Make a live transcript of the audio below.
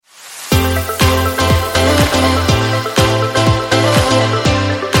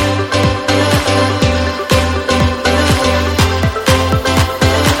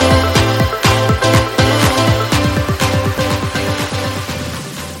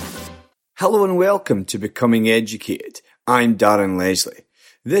Hello and welcome to Becoming Educated. I'm Darren Leslie.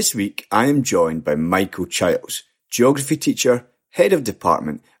 This week I am joined by Michael Childs, geography teacher, head of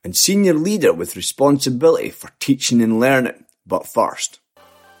department and senior leader with responsibility for teaching and learning. But first,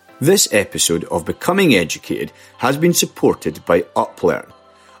 this episode of Becoming Educated has been supported by UpLearn.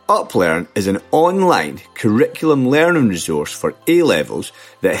 UpLearn is an online curriculum learning resource for A-levels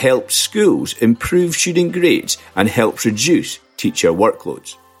that helps schools improve student grades and helps reduce teacher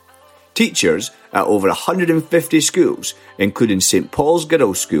workloads. Teachers at over 150 schools, including St Paul's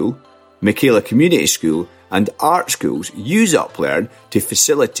Girls' School, Michaela Community School and art schools, use UpLearn to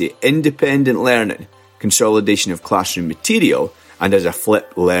facilitate independent learning, consolidation of classroom material and as a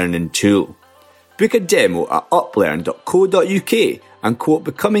flipped learning tool. Book a demo at uplearn.co.uk and quote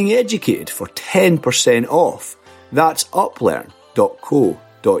Becoming Educated for 10% off. That's uplearn.co.uk.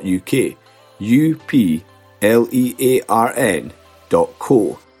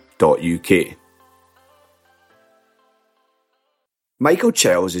 uplearn.co.uk. Michael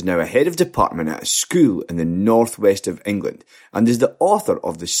Childs is now a head of department at a school in the northwest of England and is the author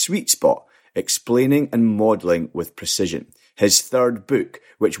of The Sweet Spot, Explaining and Modelling with Precision, his third book,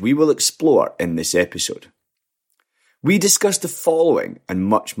 which we will explore in this episode. We discuss the following and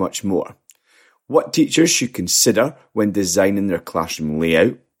much, much more. What teachers should consider when designing their classroom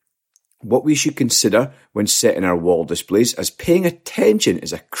layout, what we should consider when setting our wall displays, as paying attention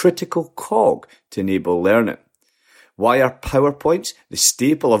is a critical cog to enable learning. Why our PowerPoints, the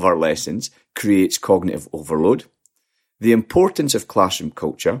staple of our lessons, creates cognitive overload. The importance of classroom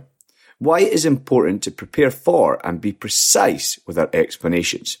culture. Why it is important to prepare for and be precise with our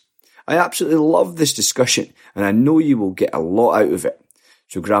explanations. I absolutely love this discussion and I know you will get a lot out of it.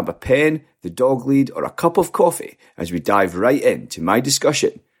 So grab a pen, the dog lead or a cup of coffee as we dive right into my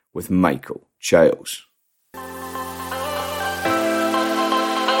discussion with Michael Childs.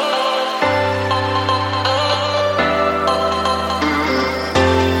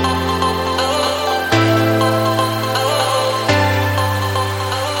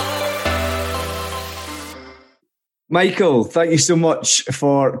 Michael, thank you so much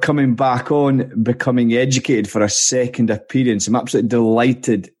for coming back on Becoming Educated for a second appearance. I'm absolutely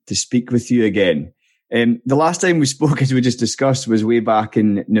delighted to speak with you again. The last time we spoke, as we just discussed, was way back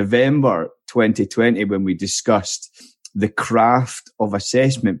in November 2020 when we discussed the craft of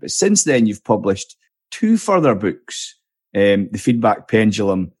assessment. But since then, you've published two further books, The Feedback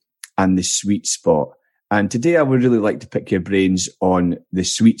Pendulum and The Sweet Spot. And today I would really like to pick your brains on The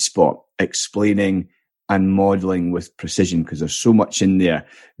Sweet Spot, explaining and modelling with precision, because there's so much in there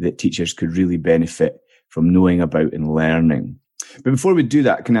that teachers could really benefit from knowing about and learning. But before we do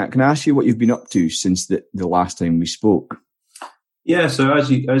that, can I ask you what you've been up to since the last time we spoke? Yeah, so as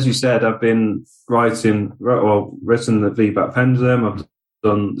you said, I've been written the Feedback Pendulum, I've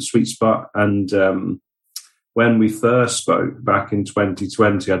done the Sweet Spot, and when we first spoke back in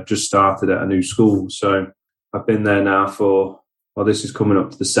 2020, I'd just started at a new school. So I've been there now this is coming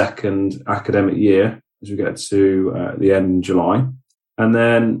up to the second academic year as we get to the end in July. And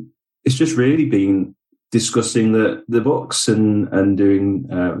then it's just really been discussing the books and doing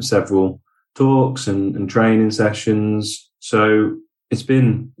several talks and training sessions. So it's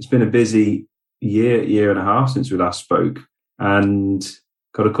been a busy year and a half since we last spoke, and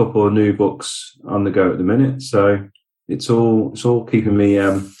got a couple of new books on the go at the minute. So it's all keeping me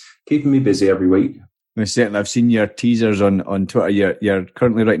busy every week. Certainly, I've seen your teasers on Twitter. You're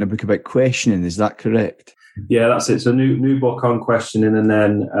currently writing a book about questioning. Is that correct? Yeah, that's it. So new book on questioning, and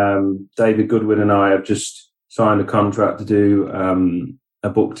then David Goodwin and I have just signed a contract to do a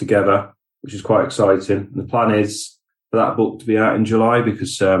book together, which is quite exciting. And the plan is for that book to be out in July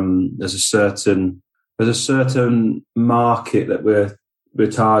because there's a certain market that we're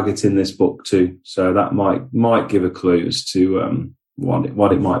targeting this book to. So that might give a clue as to what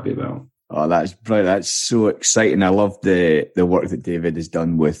it might be about. Oh, that's brilliant. That's so exciting. I love the work that David has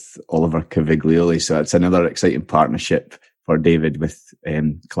done with Oliver Caviglioli. So it's another exciting partnership for David with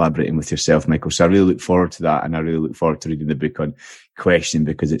collaborating with yourself, Michael. So I really look forward to that. And I really look forward to reading the book on questioning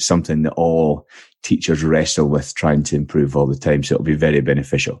because it's something that all teachers wrestle with trying to improve all the time. So it'll be very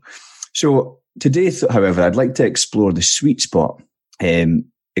beneficial. So today, however, I'd like to explore the sweet spot,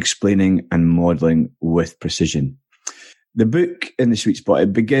 explaining and modelling with precision. The book in the sweet spot,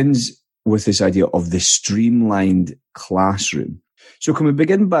 it begins with this idea of the streamlined classroom. So can we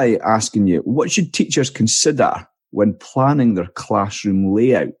begin by asking you, what should teachers consider when planning their classroom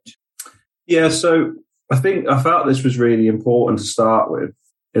layout? Yeah, so I felt this was really important to start with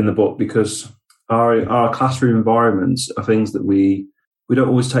in the book because our classroom environments are things that we don't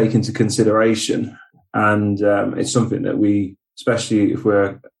always take into consideration. And it's something that we especially if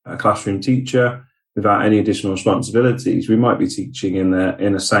we're a classroom teacher without any additional responsibilities, we might be teaching in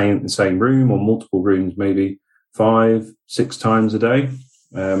the same room or multiple rooms, maybe 5-6 times a day,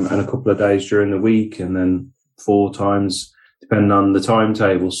 and a couple of days during the week, and then 4 times depending on the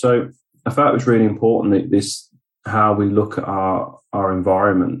timetable. So I felt it was really important that how we look at our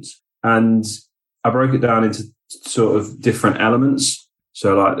environment, and I broke it down into sort of different elements.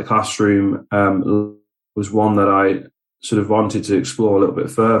 So like the classroom was one that I sort of wanted to explore a little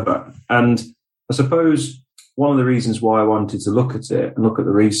bit further. And I suppose one of the reasons why I wanted to look at it and look at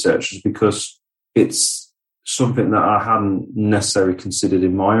the research is because it's something that I hadn't necessarily considered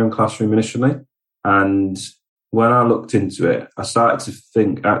in my own classroom initially. And when I looked into it, I started to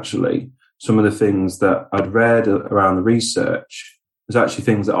think actually some of the things that I'd read around the research was actually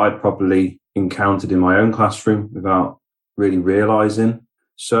things that I'd probably encountered in my own classroom without really realizing.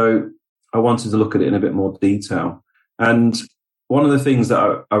 So I wanted to look at it in a bit more detail. And one of the things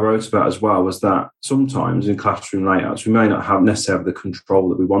that I wrote about as well was that sometimes in classroom layouts, we may not have necessarily the control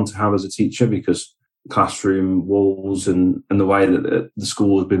that we want to have as a teacher, because classroom walls and the way that the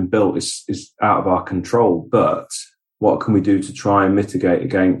school has been built is out of our control. But what can we do to try and mitigate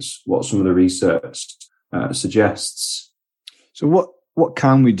against what some of the research suggests? So what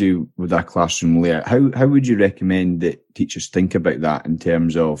can we do with that classroom layout? How would you recommend that teachers think about that in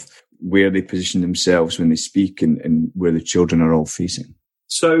terms of where they position themselves when they speak and where the children are all facing?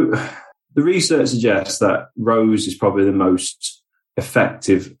 So the research suggests that rows is probably the most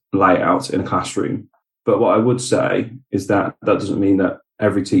effective layout in a classroom. But what I would say is that doesn't mean that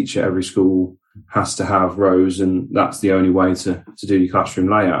every teacher, every school has to have rows, and that's the only way to do your classroom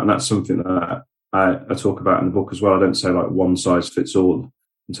layout. And that's something that I talk about in the book as well. I don't say like one size fits all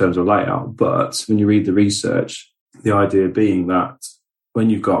in terms of layout, but when you read the research, the idea being that when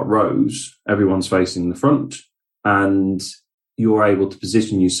you've got rows, everyone's facing the front, and you're able to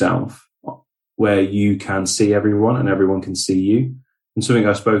position yourself where you can see everyone and everyone can see you. And something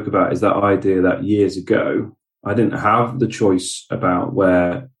I spoke about is that idea that years ago, I didn't have the choice about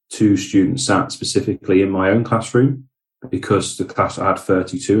where 2 students sat specifically in my own classroom, because the class I had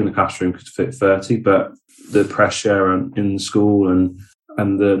 32 and the classroom could fit 30, but the pressure in the school and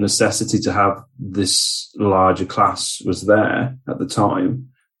the necessity to have this larger class was there at the time.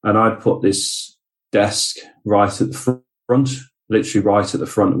 And I'd put this desk right at the front, literally right at the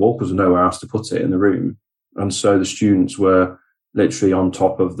front wall, because there was nowhere else to put it in the room. And so the students were literally on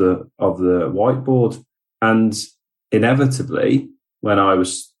top of the whiteboard. And inevitably, when I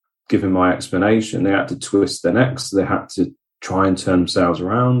was giving my explanation, they had to twist their necks. They had to try and turn themselves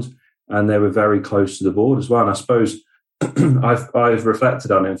around, and they were very close to the board as well. And I suppose I've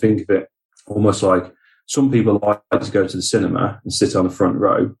reflected on it and think of it almost like some people like to go to the cinema and sit on the front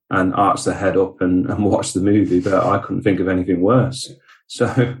row and arch their head up and watch the movie, but I couldn't think of anything worse.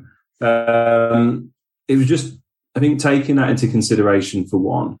 So it was just, I think, taking that into consideration for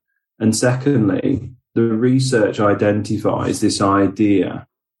one. And secondly, the research identifies this idea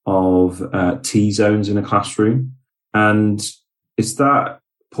of T-zones in a classroom. And it's that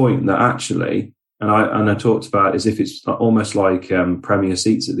point that actually, and I talked about as if it's almost like Premier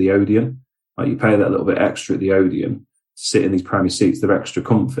seats at the Odeon. Like you pay that little bit extra at the Odeon to sit in these Premier seats, they're extra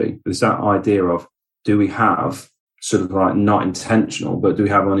comfy. But it's that idea of, do we have sort of like not intentional, but do we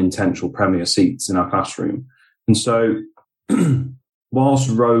have unintentional Premier seats in our classroom? And so whilst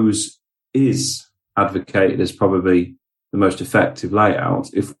rows is advocated as probably the most effective layout,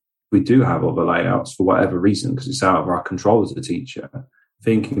 if we do have other layouts for whatever reason, because it's out of our control as a teacher,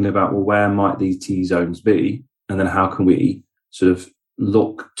 thinking about, well, where might these T-zones be? And then how can we sort of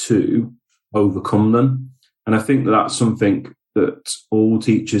look to overcome them? And I think that that's something that all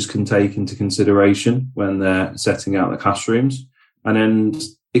teachers can take into consideration when they're setting out the classrooms. And then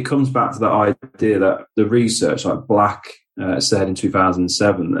it comes back to that idea that the research, like Black said in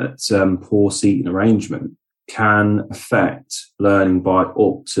 2007, that poor seating arrangement can affect learning by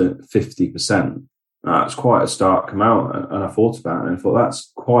up to 50%. That's quite a stark amount. And I thought about it and I thought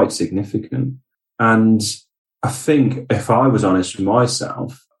that's quite significant. And I think if I was honest with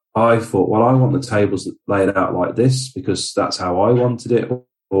myself, I thought, well, I want the tables laid out like this because that's how I wanted it.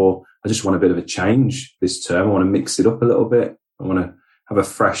 Or I just want a bit of a change this term. I want to mix it up a little bit. I want to have a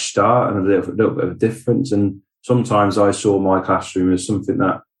fresh start and a little bit of a difference. And sometimes I saw my classroom as something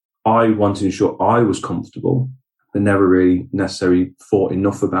that I wanted to ensure I was comfortable. I never really necessarily thought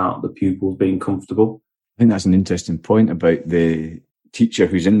enough about the pupils being comfortable. I think that's an interesting point about the teacher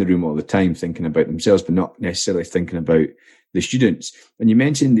who's in the room all the time thinking about themselves, but not necessarily thinking about the students. And you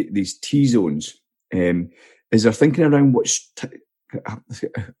mentioned these T-zones. Is there thinking around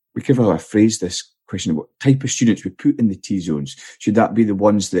we could have phrased this question, what type of students we put in the T-zones? Should that be the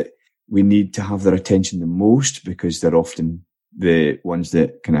ones that we need to have their attention the most because they're often the ones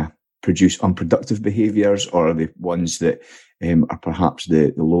that kind of produce unproductive behaviours, or are the ones that are perhaps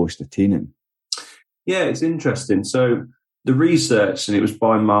the lowest attaining? Yeah, it's interesting. So the research, and it was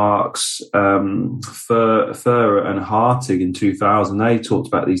by Marks, Furrer and Hartig in 2000, they talked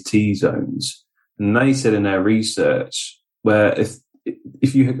about these T-zones. And they said in their research, where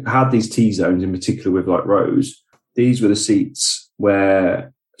if you had these T-zones, in particular with like rows, these were the seats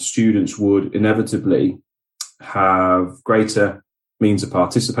where students would inevitably have greater means of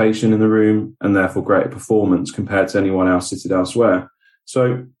participation in the room and therefore greater performance compared to anyone else seated elsewhere.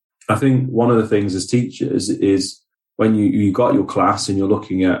 So I think one of the things as teachers is when you got your class and you're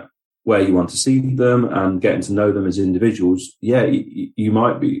looking at where you want to seat them and getting to know them as individuals, it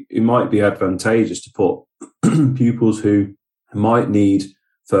might be advantageous to put pupils who might need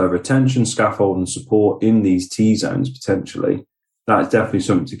further attention, scaffold and support in these T-zones potentially. That's definitely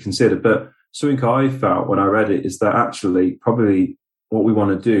something to consider. But something I felt when I read it is that actually probably what we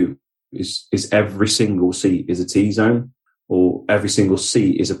want to do is every single seat is a T-zone, or every single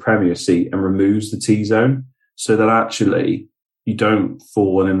seat is a Premier seat, and removes the T-zone, so that actually you don't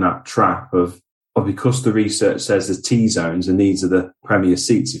fall in that trap of because the research says there's T-zones and these are the Premier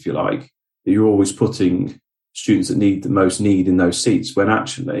seats, if you like, that you're always putting students that need the most need in those seats, when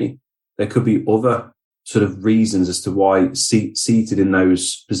actually there could be other sort of reasons as to why seated in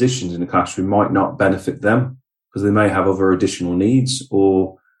those positions in the classroom might not benefit them, because they may have other additional needs,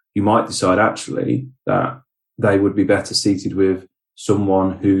 or you might decide actually that they would be better seated with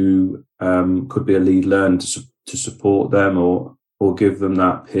someone who could be a lead learner to support them or give them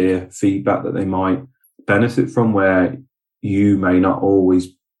that peer feedback that they might benefit from, where you may not always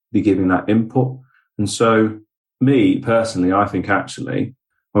be giving that input. And so me personally, I think actually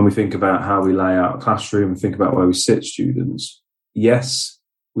when we think about how we lay out a classroom and think about where we sit students, yes,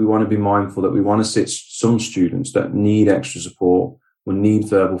 we want to be mindful that we want to sit some students that need extra support, will need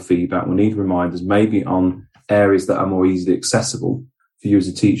verbal feedback, will need reminders, maybe on areas that are more easily accessible for you as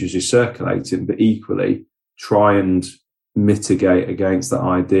a teacher as you're circulating, but equally try and mitigate against that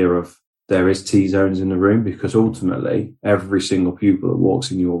idea of there is T-zones in the room, because ultimately every single pupil that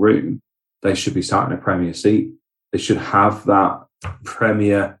walks in your room, they should be sat in a Premier seat. They should have that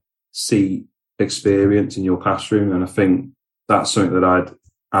Premier seat experience in your classroom. And I think that's something that I'd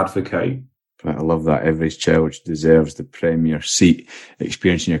advocate. I love that. Every child deserves the Premier seat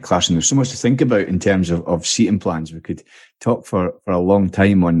experience in your classroom. There's so much to think about in terms of seating plans. We could talk for a long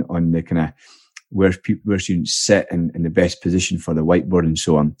time on the kind of where students sit in the best position for the whiteboard and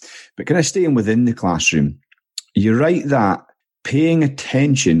so on. But kind of staying within the classroom, you're right that paying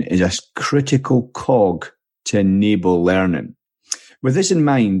attention is a critical cog to enable learning. With this in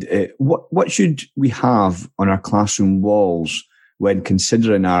mind, what should we have on our classroom walls when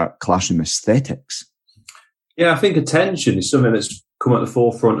considering our classroom aesthetics? Yeah, I think attention is something that's come at the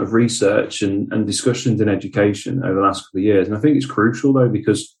forefront of research and discussions in education over the last couple of years. And I think it's crucial, though,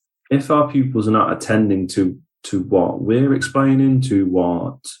 because if our pupils are not attending to what we're explaining, to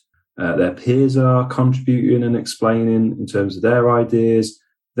what their peers are contributing and explaining in terms of their ideas,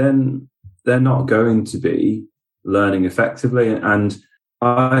 then they're not going to be learning effectively. And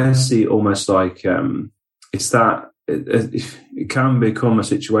I see it almost like it's that it can become a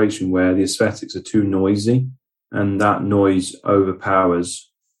situation where the aesthetics are too noisy, and that noise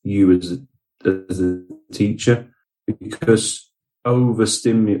overpowers you as a teacher, because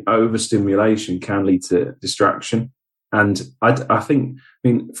overstimulation can lead to distraction. And I think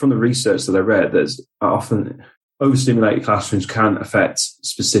from the research that I read, there's often overstimulated classrooms can affect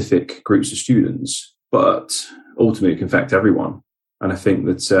specific groups of students, but ultimately it can affect everyone. And I think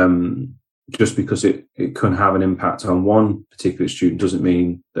that just because it can have an impact on one particular student doesn't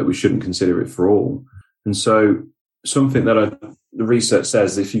mean that we shouldn't consider it for all. And so something that the research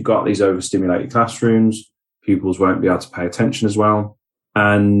says, if you've got these overstimulated classrooms, pupils won't be able to pay attention as well.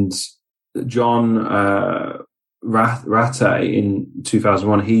 And John Ratey in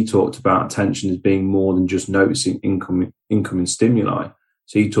 2001, he talked about attention as being more than just noticing incoming stimuli.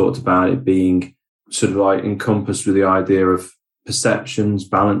 So he talked about it being sort of like encompassed with the idea of perceptions,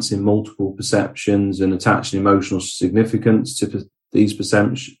 balancing multiple perceptions and attaching emotional significance to these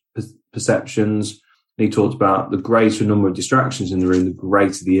perceptions. And he talked about the greater number of distractions in the room, the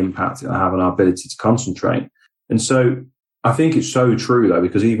greater the impact it'll have on our ability to concentrate. And so I think it's so true, though,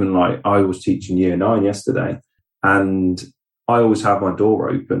 because even like I was teaching Year 9 yesterday, and I always have my door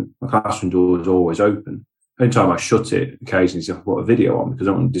open. My classroom door is always open. Only time I shut it occasionally is if I put a video on, because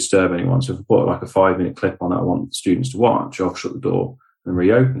I don't want to disturb anyone. So if I put like a 5-minute clip on that I want students to watch, I'll shut the door and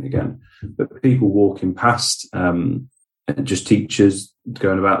reopen it again. but people walking past, just teachers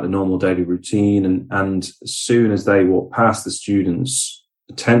going about the normal daily routine, and as soon as they walk past, the students'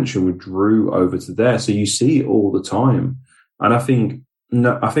 attention withdrew over to there. So you see it all the time, and I think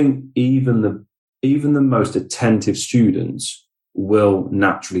even the most attentive students will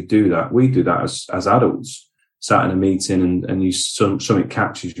naturally do that. We do that as adults. Sat in a meeting and something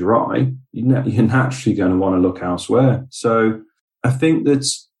catches your eye, you're naturally going to want to look elsewhere. So I think that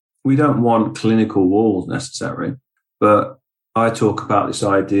we don't want clinical walls necessarily, but I talk about this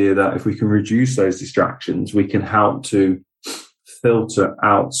idea that if we can reduce those distractions, we can help to filter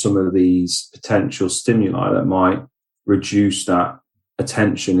out some of these potential stimuli that might reduce that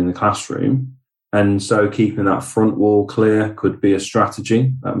attention in the classroom. And so keeping that front wall clear could be a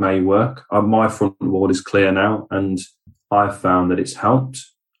strategy that may work. My front wall is clear now, and I've found that it's helped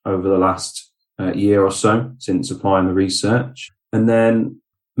over the last year or so since applying the research. And then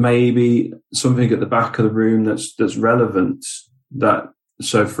maybe something at the back of the room that's relevant.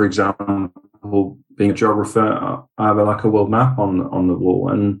 So, for example, being a geographer, I have a world map on the wall,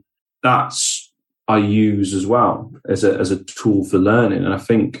 and that's I use as well as a tool for learning. And I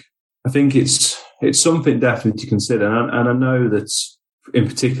think it's something definitely to consider. And I know that in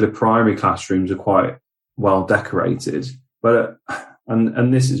particular primary classrooms are quite well decorated, but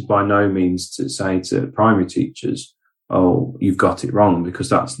and this is by no means to say to primary teachers, oh, you've got it wrong, because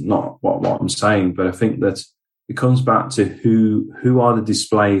that's not what I'm saying. But I think that it comes back to who are the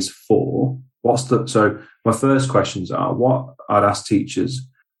displays for? So my first questions are, what I'd ask teachers,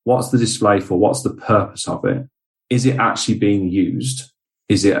 what's the display for? What's the purpose of it? Is it actually being used?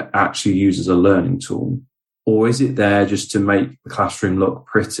 Is it actually used as a learning tool? Or is it there just to make the classroom look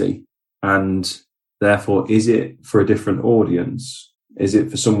pretty? And therefore, is it for a different audience? Is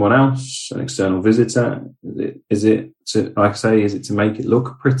it for someone else, an external visitor? Is it to, like I say, is it to make it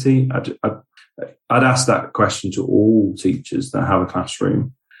look pretty? I'd ask that question to all teachers that have a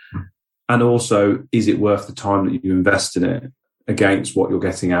classroom. And also, is it worth the time that you invest in it against what you're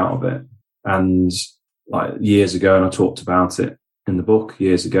getting out of it? And like years ago, and I talked about it in the book,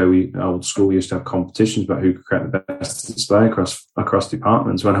 years ago, old school used to have competitions about who could create the best display across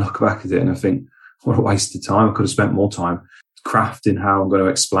departments. When I look back at it and I think, what a waste of time. I could have spent more time crafting how I'm going to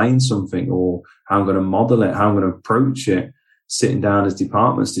explain something, or how I'm going to model it, how I'm going to approach it, sitting down as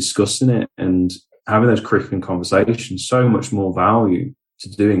departments, discussing it and having those curriculum conversations. So much more value to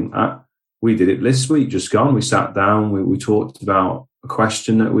doing that. We did it this week, just gone. We sat down, we talked about a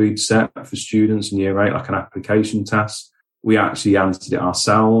question that we'd set for students in year 8, like an application task. We actually answered it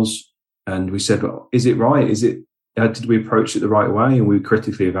ourselves, and we said, well, is it right? Did we approach it the right way? And we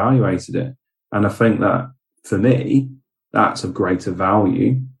critically evaluated it. And I think that for me, that's of greater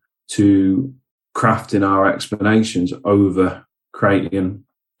value to crafting our explanations over creating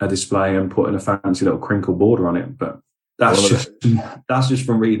a display and putting a fancy little crinkle border on it. But that's just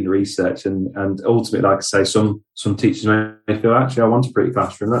from reading the research. And ultimately, like I say, some teachers may feel, actually, I want a pretty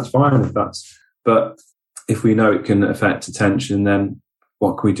classroom. That's fine but if we know it can affect attention, then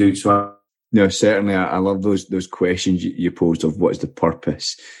what can we do to? No, certainly. I love those questions you posed of what is the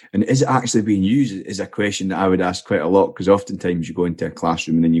purpose, and is it actually being used, is a question that I would ask quite a lot, because oftentimes you go into a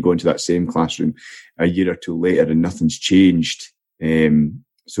classroom and then you go into that same classroom a year or two later and nothing's changed.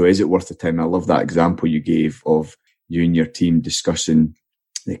 So is it worth the time? I love that example you gave of you and your team discussing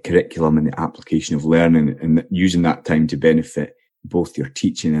the curriculum and the application of learning, and using that time to benefit both your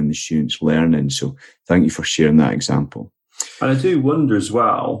teaching and the students' learning. So thank you for sharing that example. And I do wonder as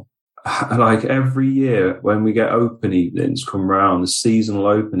well, like every year when we get open evenings come round, the seasonal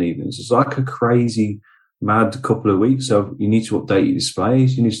open evenings, it's like a crazy mad couple of weeks of you need to update your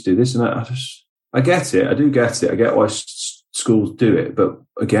displays, you need to do this and that. I get it. I do get it. I get why schools do it. But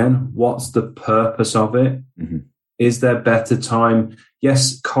again, what's the purpose of it? Mm-hmm. Is there better time?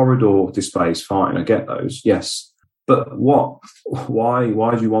 Yes, corridor displays, fine. I get those. Yes. But why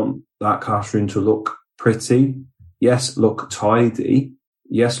do you want that classroom to look pretty? Yes, look tidy.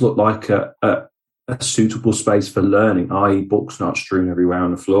 Yes, look like a suitable space for learning, i.e. books not strewn everywhere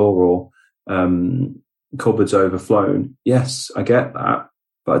on the floor, or cupboards overflown. Yes, I get that.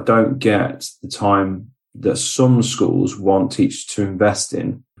 But I don't get the time that some schools want teachers to invest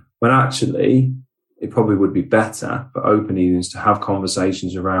in, when actually it probably would be better for open evenings to have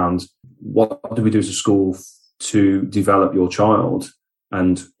conversations around what do we do as a school to develop your child,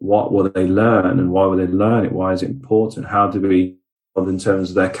 and what will they learn, and why will they learn it? Why is it important? How do we, in terms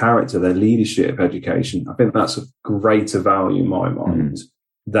of their character, their leadership, education? I think that's a greater value in my mind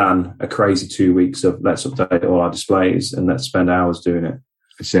than a crazy 2 weeks of let's update all our displays and let's spend hours doing it.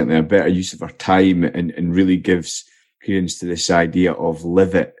 It's certainly a better use of our time, and really gives credence to this idea of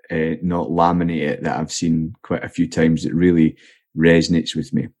live it, not laminate it, that I've seen quite a few times. It really resonates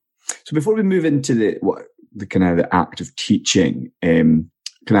with me. So before we move into the kind of the act of teaching, kind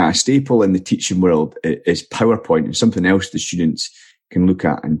of a staple in the teaching world is PowerPoint, and something else the students can look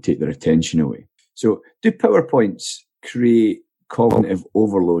at and take their attention away. So do PowerPoints create cognitive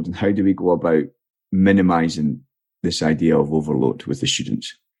overload, and how do we go about minimizing this idea of overload with the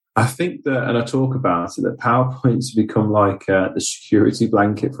students? I think that, and I talk about it, that PowerPoints become like the security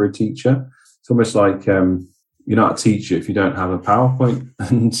blanket for a teacher. It's almost like you're not a teacher if you don't have a PowerPoint.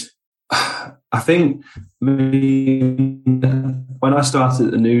 And I think when I started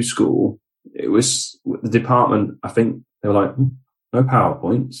at the new school, it was the department, I think they were like, no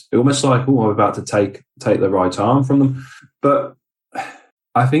PowerPoints. It almost like, I'm about to take the right arm from them. But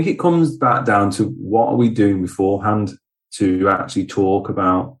I think it comes back down to what are we doing beforehand to actually talk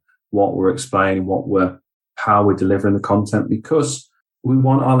about what we're explaining, how we're delivering the content, because we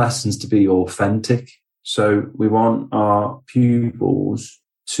want our lessons to be authentic. So we want our pupils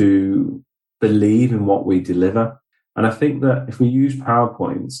to believe in what we deliver. And I think that if we use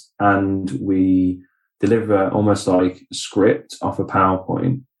PowerPoints and we deliver almost like a script off a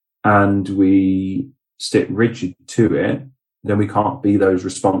PowerPoint and we stick rigid to it, then we can't be those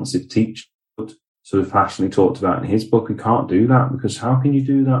responsive teachers sort of passionately talked about in his book. We can't do that, because how can you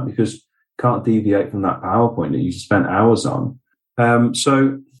do that? Because you can't deviate from that PowerPoint that you spent hours on.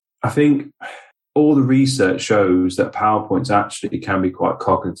 So I think all the research shows that PowerPoints actually can be quite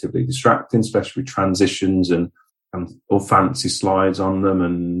cognitively distracting, especially with transitions and all fancy slides on them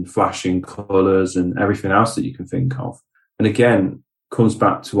and flashing colours and everything else that you can think of. And again, comes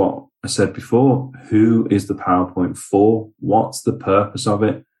back to what I said before. Who is the PowerPoint for? What's the purpose of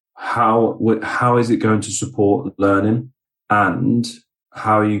it? How is it going to support learning? And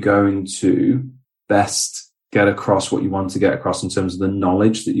how are you going to best get across what you want to get across in terms of the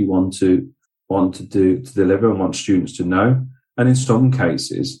knowledge that you want to deliver and want students to know? And in some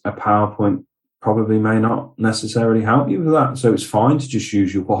cases, a PowerPoint probably may not necessarily help you with that. So it's fine to just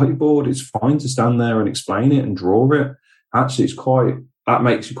use your whiteboard. It's fine to stand there and explain it and draw it. Actually, that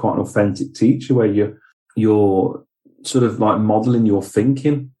makes you quite an authentic teacher, where you're sort of like modeling your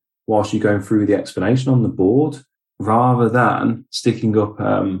thinking whilst you're going through the explanation on the board, rather than sticking up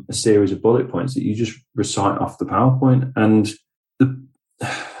a series of bullet points that you just recite off the PowerPoint. And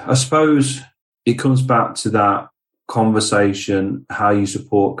I suppose it comes back to that conversation, how you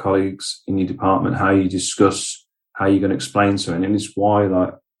support colleagues in your department, how you discuss, how you're going to explain something. And it's why,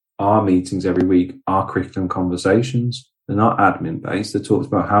 like, our meetings every week are curriculum conversations. They're not admin based. They're talked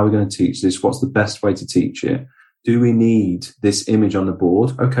about how we're going to teach this. What's the best way to teach it? Do we need this image on the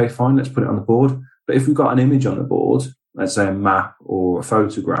board? Okay, fine, let's put it on the board. But if we've got an image on the board, let's say a map or a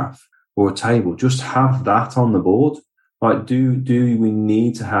photograph or a table, just have that on the board. Like, do we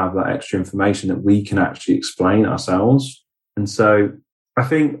need to have that extra information that we can actually explain ourselves? And so I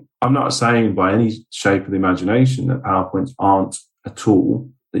think, I'm not saying by any shape of the imagination that PowerPoints aren't a tool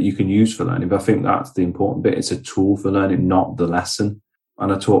that you can use for learning, but I think that's the important bit. It's a tool for learning, not the lesson.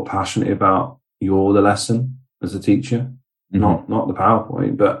 And I talk passionately about you're the lesson as a teacher, not the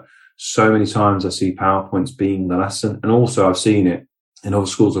PowerPoint. But so many times I see PowerPoints being the lesson. And also I've seen it in other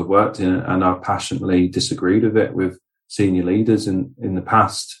schools I've worked in, and I've passionately disagreed with it with senior leaders in the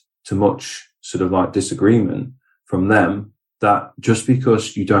past, to much sort of like disagreement from them, that just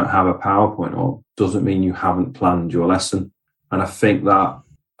because you don't have a PowerPoint on doesn't mean you haven't planned your lesson. And I think that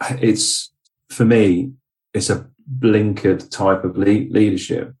for me, it's a blinkered type of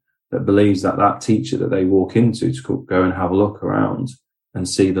leadership that believes that teacher that they walk into to go and have a look around and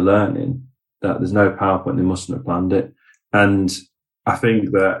see the learning, that there's no PowerPoint, they mustn't have planned it. And I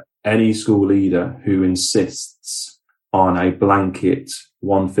think that any school leader who insists on a blanket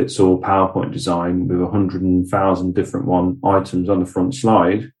one-fits-all PowerPoint design with 100,000 different items on the front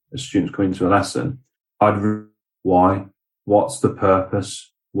slide as students come into a lesson, why? What's the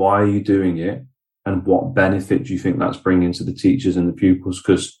purpose? Why are you doing it? And what benefit do you think that's bringing to the teachers and the pupils?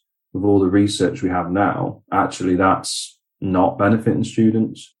 Because with all the research we have now, actually that's not benefiting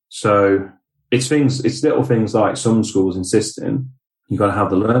students. So it's little things like some schools insisting you've got to have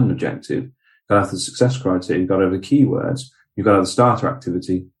the learning objective, you've got to have the success criteria, you've got to have the keywords, you've got to have the starter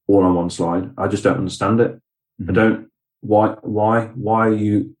activity all on one slide. I just don't understand it. Why are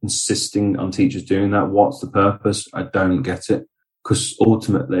you insisting on teachers doing that? What's the purpose? I don't get it. Because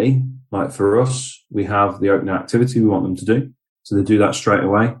ultimately, like for us, we have the opening activity we want them to do. So they do that straight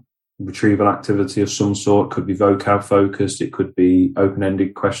away. Retrieval activity of some sort, could be vocab focused, it could be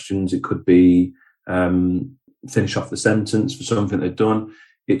open-ended questions, it could be finish off the sentence for something they've done.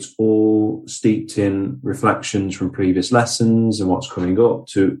 it's all steeped in reflections from previous lessons and what's coming up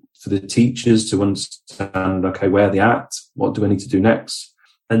for the teachers to understand, okay, where they're at, what do I need to do next?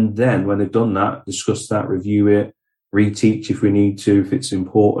 And then when they've done that, discuss that, review it, reteach if we need to, if it's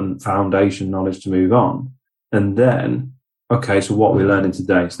important foundation knowledge to move on. And then, okay, so what we're learning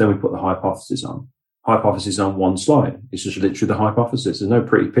today. So then we put the hypothesis on. Hypothesis on one slide. It's just literally the hypothesis. There's no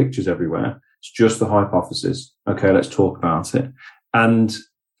pretty pictures everywhere. It's just the hypothesis. Okay, let's talk about it. And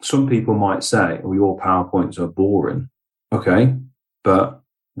some people might say, well, your PowerPoints are boring. Okay, but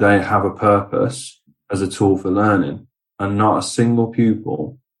they have a purpose as a tool for learning. And not a single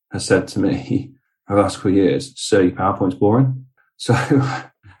pupil has said to me over the last couple of years, "Sir, your PowerPoint's boring." So,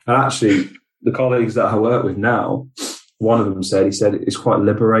 and actually, the colleagues that I work with now, one of them said, it's quite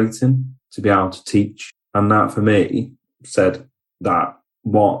liberating to be able to teach. And that for me said that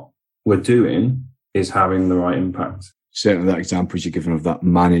what we're doing is having the right impact. Certainly that examples you're giving of that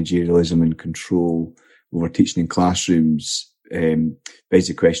managerialism and control over teaching in classrooms begs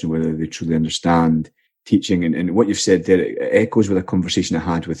the question of whether they truly understand teaching. And what you've said there, it echoes with a conversation I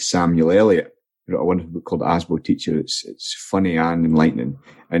had with Samuel Elliott. I wrote a wonderful book called Asbo Teacher. It's funny and enlightening.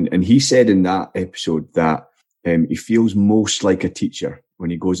 And he said in that episode that he feels most like a teacher when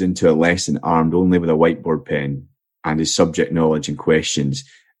he goes into a lesson armed only with a whiteboard pen and his subject knowledge and questions,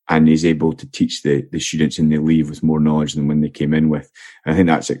 and he's able to teach the students and they leave with more knowledge than when they came in with. And I think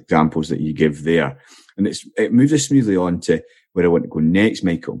that's examples that you give there. And it moves us smoothly on to where I want to go next,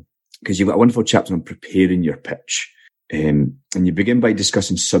 Michael, because you've got a wonderful chapter on preparing your pitch. And you begin by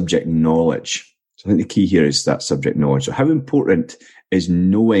discussing subject knowledge. So I think the key here is that subject knowledge. So how important is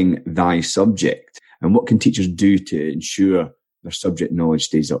knowing thy subject, and what can teachers do to ensure their subject knowledge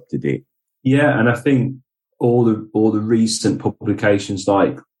stays up to date? Yeah, and I think all the recent publications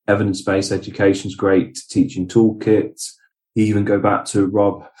like Evidence-Based Education is great, Teaching Toolkit. You even go back to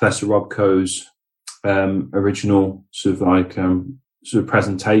Professor Rob Coe's original sort of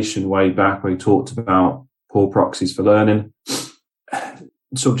presentation way back where he talked about poor proxies for learning.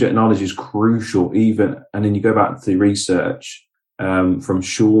 Subject knowledge is crucial, and then you go back to the research from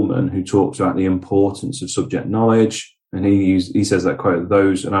Schulman, who talks about the importance of subject knowledge, and he says that quote,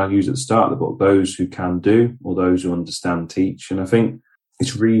 those, and I'll use at the start of the book, those who can do or those who understand teach. And I think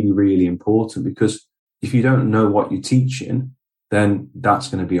it's really, really important, because if you don't know what you're teaching, then that's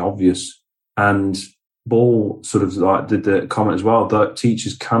going to be obvious. And Ball sort of like did the comment as well that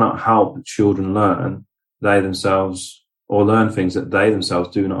teachers cannot help children learn things that they themselves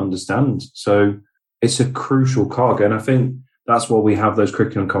do not understand. So it's a crucial cog. And I think that's why we have those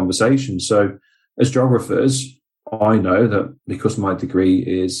curriculum conversations. So as geographers, I know that because my degree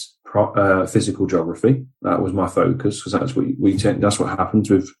is physical geography, that was my focus, because that's what that's what happens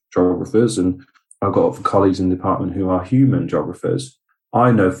with geographers. And I've got colleagues in the department who are human geographers.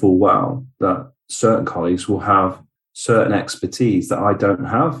 I know full well that certain colleagues will have certain expertise that I don't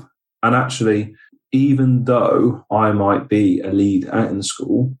have. And actually, even though I might be a lead in the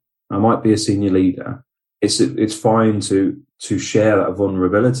school, I might be a senior leader, it's fine to share that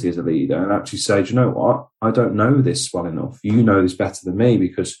vulnerability as a leader and actually say, do you know what? I don't know this well enough. You know this better than me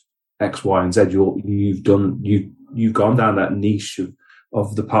because X, Y, and Z. You've gone down that niche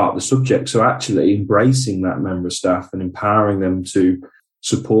of the part of the subject. So actually embracing that member of staff and empowering them to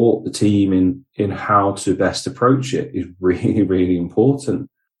support the team in how to best approach it is really, really important.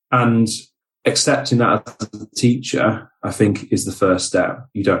 And accepting that as a teacher, I think, is the first step.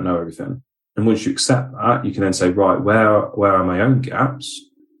 You don't know everything. And once you accept that, you can then say, right, where are my own gaps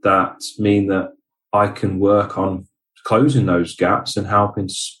that mean that I can work on closing those gaps and helping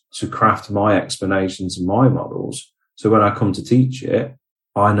to craft my explanations and my models. So when I come to teach it,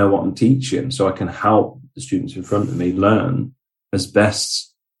 I know what I'm teaching, so I can help the students in front of me learn as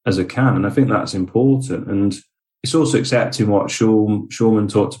best as I can. And I think that's important. And it's also accepting what Schulman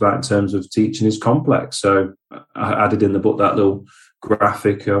talked about in terms of teaching is complex. So I added in the book that little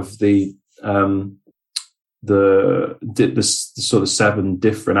graphic of the sort of 7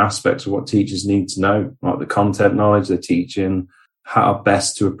 different aspects of what teachers need to know, like the content knowledge, the teaching, how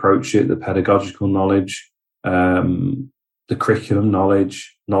best to approach it, the pedagogical knowledge, the curriculum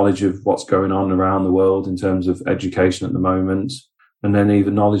knowledge of what's going on around the world in terms of education at the moment, and then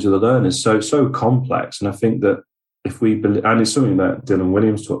even knowledge of the learners. So complex. And I think that if we believe, and it's something that Dylan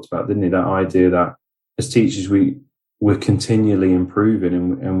Williams talked about, didn't he? That idea that as teachers, we're continually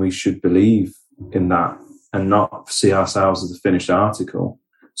improving, and we should believe in that and not see ourselves as a finished article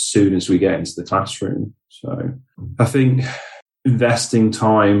as soon as we get into the classroom. So I think investing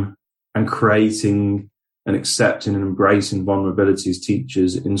time and creating and accepting and embracing vulnerability as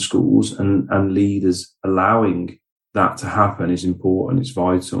teachers in schools and leaders, allowing that to happen is important. It's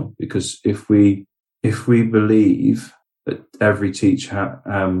vital, because if we believe that every teacher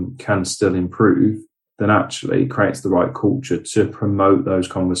can still improve, then actually it creates the right culture to promote those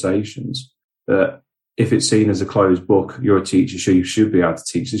conversations. But if it's seen as a closed book, you're a teacher, so you should be able to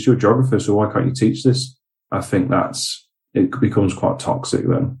teach this. You're a geographer, so why can't you teach this? I think it becomes quite toxic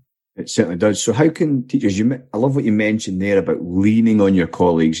then. It certainly does. So how can teachers, I love what you mentioned there about leaning on your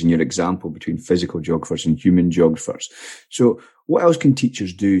colleagues and your example between physical geographers and human geographers. So what else can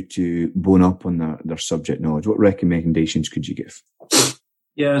teachers do to bone up on their subject knowledge? What recommendations could you give?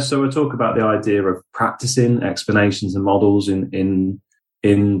 Yeah, so we'll talk about the idea of practicing explanations and models in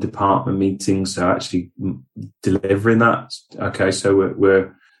department meetings. So actually delivering that. Okay, so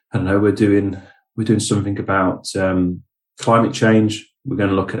we're doing something about climate change. We're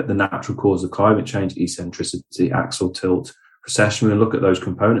going to look at the natural cause of climate change, eccentricity, axial tilt, precession. We're going to look at those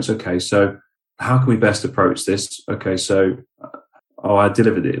components. Okay, so how can we best approach this? Okay, so I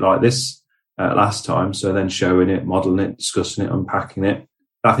delivered it like this last time. So then showing it, modeling it, discussing it, unpacking it.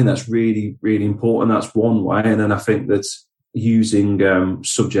 I think that's really, really important. That's one way. And then I think that using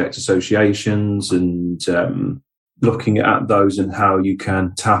subject associations and looking at those and how you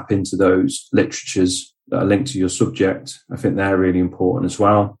can tap into those literatures that are linked to your subject, I think they're really important as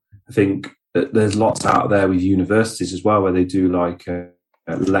well. I think that there's lots out there with universities as well, where they do like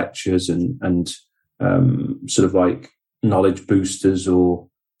lectures and sort of like knowledge boosters or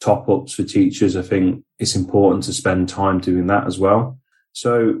top ups for teachers. I think it's important to spend time doing that as well.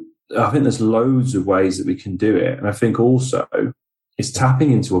 So I think there's loads of ways that we can do it. And I think also it's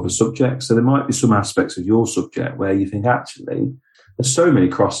tapping into other subjects. So there might be some aspects of your subject where you think, actually, there's so many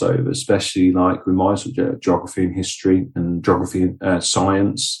crossovers, especially like with my subject, geography and history and geography and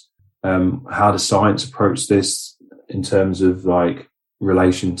science. How does science approach this in terms of like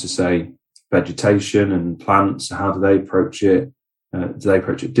relation to, say, vegetation and plants? How do they approach it? Do they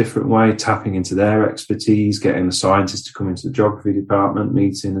approach it a different way? Tapping into their expertise, getting the scientists to come into the geography department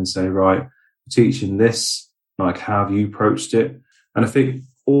meeting and say, right, we're teaching this, like, how have you approached it? And I think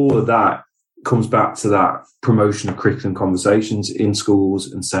all of that comes back to that promotion of curriculum conversations in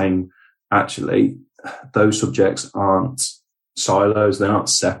schools and saying, actually, those subjects aren't silos, they aren't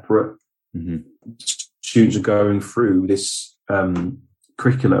separate. Mm-hmm. Students are going through this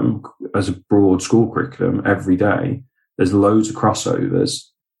curriculum as a broad school curriculum every day. There's loads of crossovers,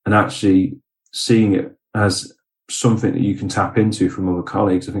 and actually seeing it as something that you can tap into from other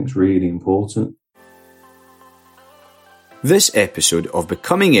colleagues, I think is really important. This episode of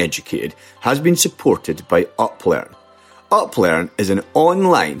Becoming Educated has been supported by UpLearn. UpLearn is an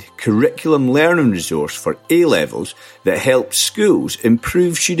online curriculum learning resource for A-levels that helps schools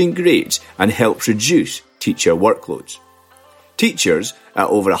improve student grades and helps reduce teacher workloads. Teachers at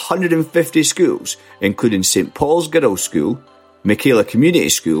over 150 schools, including St Paul's Girls' School, Michaela Community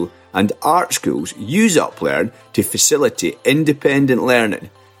School and art schools, use UpLearn to facilitate independent learning,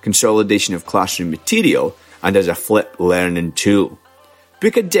 consolidation of classroom material and as a flipped learning tool.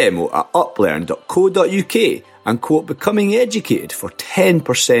 Book a demo at uplearn.co.uk and quote Becoming Educated for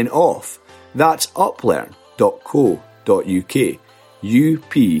 10% off. That's uplearn.co.uk.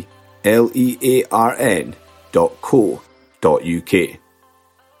 uplearn.co.uk.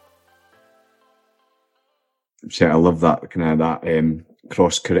 So I love that kind of that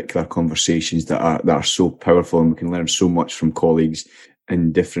cross-curricular conversations that are so powerful, and we can learn so much from colleagues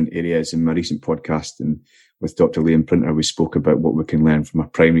in different areas. In my recent podcast and with Dr. Liam Printer, we spoke about what we can learn from our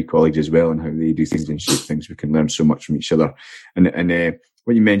primary colleagues as well, and how they do things and shape things. We can learn so much from each other. And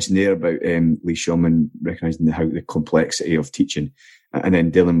what you mentioned there about Lee Shulman recognising the complexity of teaching, and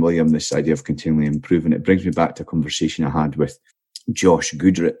then Dylan William, this idea of continually improving, it brings me back to a conversation I had with Josh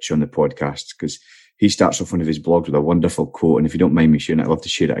Goodrich on the podcast, because he starts off one of his blogs with a wonderful quote. And if you don't mind me sharing it, I'd love to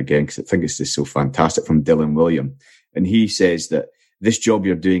share it again, because I think it's just so fantastic, from Dylan William. And he says that this job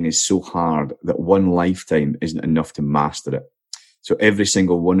you're doing is so hard that one lifetime isn't enough to master it. So every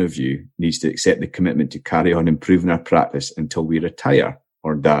single one of you needs to accept the commitment to carry on improving our practice until we retire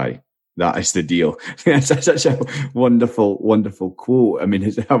or die. That is the deal. That's such a wonderful, wonderful quote. I mean,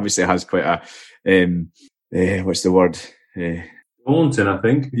 it obviously has quite a, what's the word? Daunting, I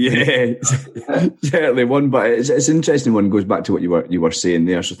think. Yeah, certainly one, but it's an interesting one. It goes back to what you were saying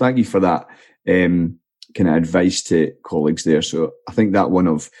there. So thank you for that kind of advice to colleagues there. So I think that one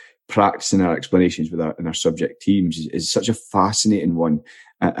of practicing our explanations with our subject teams is such a fascinating one,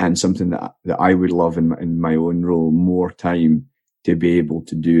 and something that I would love in my own role more time to be able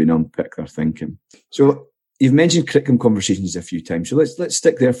to do and unpick their thinking. So you've mentioned curriculum conversations a few times. So let's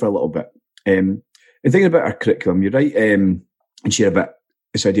stick there for a little bit. In thinking about our curriculum, you're right, and share a bit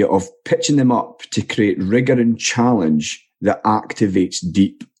this idea of pitching them up to create rigor and challenge that activates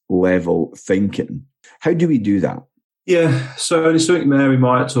deep level thinking. How do we do that? Yeah, so it's something Mary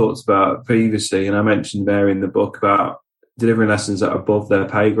might have talked about previously, and I mentioned Mary in the book about delivering lessons that are above their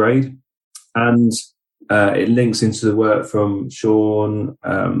pay grade. And it links into the work from Sean,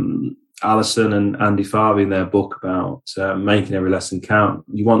 Alison and Andy Farby in their book about making every lesson count.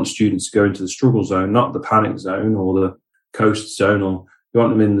 You want students to go into the struggle zone, not the panic zone or the coast zone, or you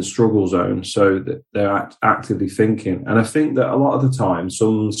want them in the struggle zone so that they're actively thinking. And I think that a lot of the time,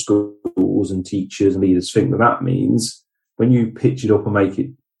 some schools and teachers and leaders think that means when you pitch it up and make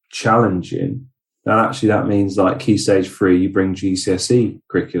it challenging, that means like Key Stage 3, you bring GCSE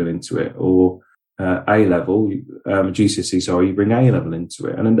curriculum into it, or A-level, GCSE, you bring A-level into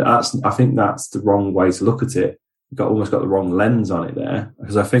it. And I think that's the wrong way to look at it. You've almost got the wrong lens on it there,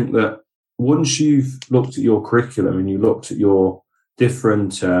 because I think that once you've looked at your curriculum and you looked at your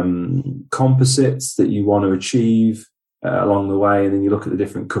different composites that you want to achieve along the way, and then you look at the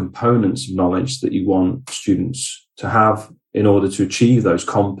different components of knowledge that you want students to have in order to achieve those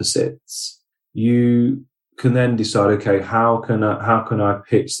composites, you can then decide, okay, how can I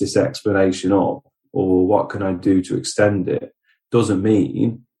pitch this explanation up, or what can I do to extend it? Doesn't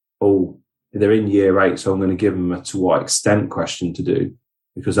mean, they're in year 8, so I'm going to give them a to what extent question to do,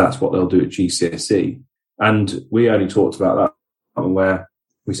 because that's what they'll do at GCSE. And we only talked about that where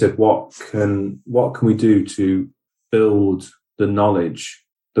we said, what can we do to build the knowledge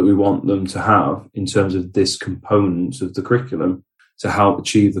that we want them to have in terms of this component of the curriculum to help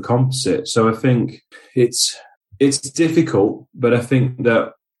achieve the composite. So I think it's difficult, but I think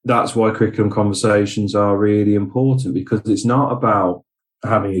that's why curriculum conversations are really important, because it's not about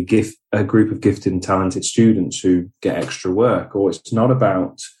having a group of gifted and talented students who get extra work, or it's not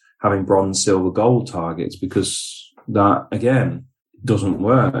about having bronze, silver, gold targets, because that, again, doesn't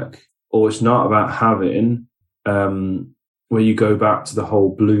work. Or it's not about having, where you go back to the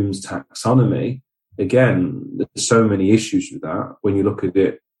whole Bloom's taxonomy. Again, there's so many issues with that. When you look at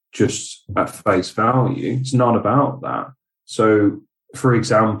it just at face value, it's not about that. So, for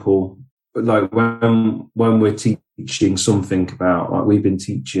example, like when we're teaching something about, like we've been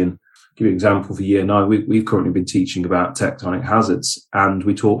teaching, give you an example for year 9, we've currently been teaching about tectonic hazards, and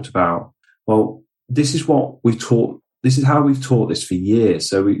we talked about, well, this is what we've taught. This is how we've taught this for years.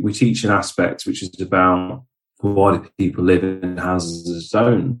 So we teach an aspect which is about why do people live in hazardous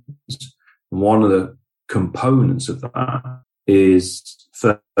zones. And one of the components of that is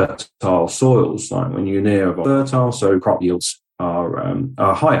fertile soils. Like when you're near a fertile, so crop yields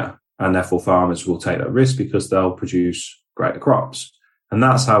are higher, and therefore farmers will take that risk because they'll produce greater crops. And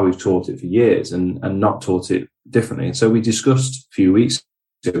that's how we've taught it for years, and not taught it differently. And so we discussed a few weeks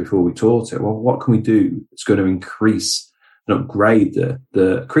ago before we taught it, well, what can we do that's going to increase and upgrade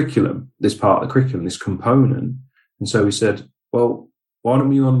the curriculum, this part of the curriculum, this component? And so we said, well, why don't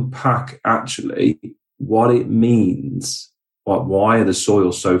we unpack actually what it means? Why are the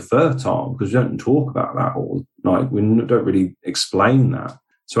soils so fertile? Because we don't talk about that, or like we don't really explain that.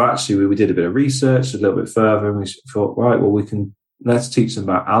 So actually, we did a bit of research a little bit further, and we thought, right, well, let's teach them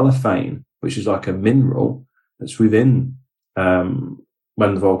about allophane, which is like a mineral that's within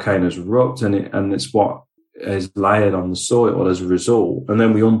when the volcanoes erupt, and it's what is layered on the soil as a result. And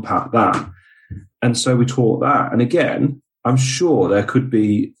then we unpack that. And so we taught that. And again, I'm sure there could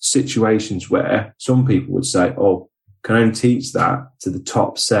be situations where some people would say, can only teach that to the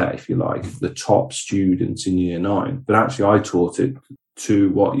top set, if you like, the top students in year 9. But actually, I taught it to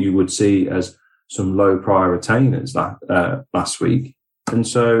what you would see as some low prior attainers last week. And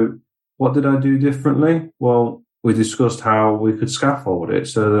so what did I do differently? Well, we discussed how we could scaffold it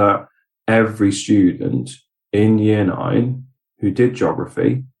so that every student in year 9 who did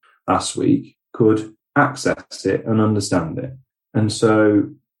geography last week could access it and understand it. And so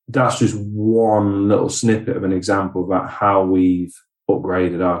that's just one little snippet of an example about how we've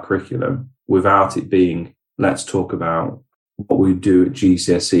upgraded our curriculum without it being, let's talk about what we do at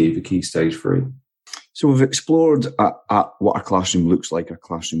GCSE for Key Stage 3. So we've explored at what a classroom looks like, a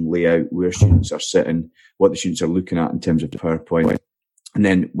classroom layout, where students are sitting, what the students are looking at in terms of the PowerPoint. And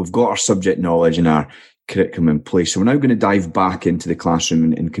then we've got our subject knowledge and our curriculum in place. So we're now going to dive back into the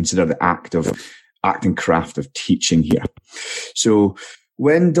classroom and consider the act and craft of teaching here. So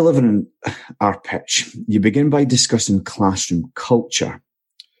when delivering our pitch, you begin by discussing classroom culture.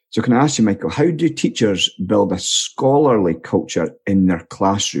 So can I ask you, Michael, how do teachers build a scholarly culture in their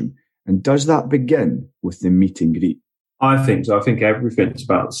classroom? And does that begin with the meet and greet? I think so. I think everything's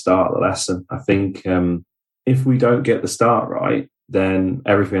about the start of the lesson. I think if we don't get the start right, then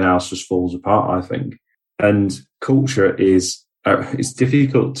everything else just falls apart, I think. And culture is it's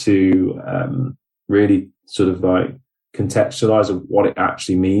difficult to really sort of like contextualize of what it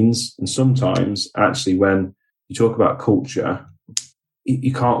actually means. And sometimes actually when you talk about culture,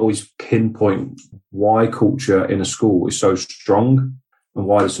 you can't always pinpoint why culture in a school is so strong and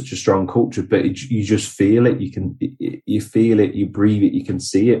why there's such a strong culture, but you just feel it. You feel it, you breathe it, you can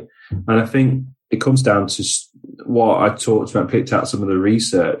see it. And I think it comes down to what I talked about, picked out some of the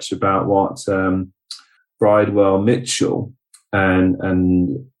research about what Bridewell Mitchell and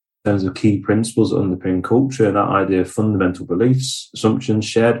in terms of key principles underpinning culture, and that idea of fundamental beliefs, assumptions,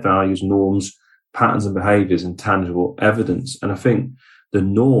 shared values, norms, patterns and behaviours, and tangible evidence. And I think the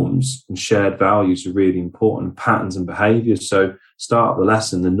norms and shared values are really important, patterns and behaviours. So start the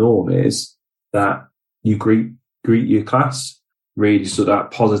lesson, the norm is that you greet your class, really sort of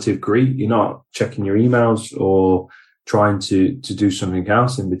that positive greet. You're not checking your emails or trying to do something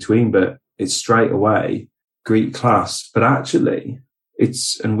else in between, but it's straight away, greet class. But actually,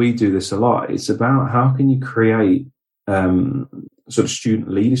 and we do this a lot, it's about how can you create sort of student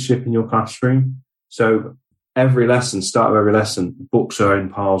leadership in your classroom. So every lesson, start of every lesson, books are in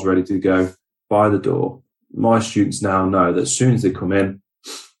piles ready to go by the door. My students now know that as soon as they come in,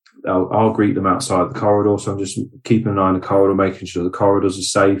 I'll greet them outside the corridor. So I'm just keeping an eye on the corridor, making sure the corridors are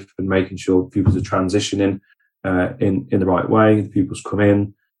safe and making sure pupils are transitioning in the right way. The pupils come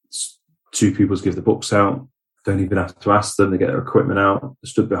in, 2 pupils give the books out. Don't even have to ask them. They get their equipment out. They're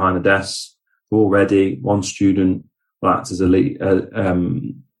stood behind the desk. We're all ready. One student will act as a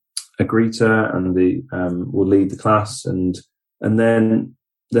greeter and will lead the class. And then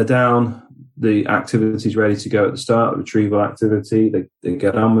they're down. The activity's ready to go at the start, the retrieval activity. They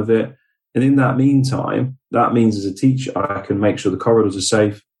get on with it. And in that meantime, that means as a teacher, I can make sure the corridors are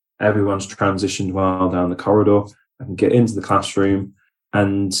safe. Everyone's transitioned well down the corridor. I can get into the classroom.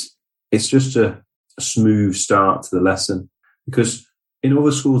 And it's just a smooth start to the lesson, because in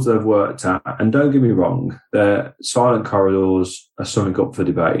other schools that I've worked at, and don't get me wrong, the silent corridors are something up for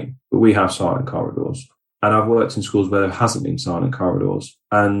debate, but we have silent corridors. And I've worked in schools where there hasn't been silent corridors.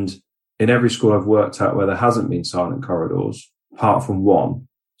 And in every school I've worked at where there hasn't been silent corridors, apart from one,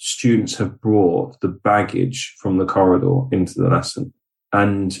 students have brought the baggage from the corridor into the lesson.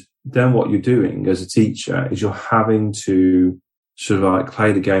 And then what you're doing as a teacher is you're having to sort of like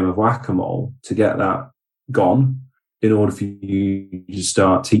play the game of whack-a-mole to get that gone in order for you to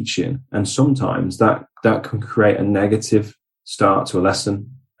start teaching. And sometimes that can create a negative start to a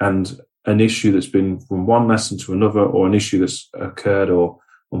lesson, and an issue that's been from one lesson to another, or an issue that's occurred or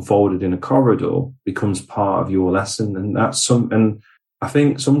unfolded in a corridor becomes part of your lesson. And and I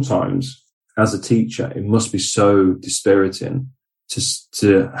think sometimes as a teacher, it must be so dispiriting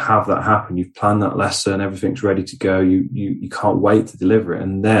to have that happen. You've planned that lesson, everything's ready to go. You can't wait to deliver it.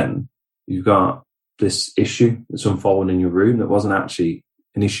 And then you've got this issue that's unfolding in your room that wasn't actually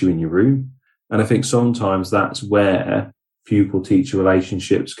an issue in your room. And I think sometimes that's where pupil-teacher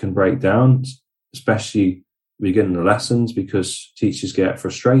relationships can break down, especially beginning the lessons, because teachers get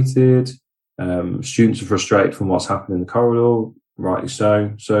frustrated. Students are frustrated from what's happening in the corridor, rightly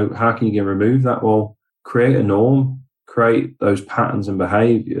so. So how can you remove that? Well, create a norm, create those patterns and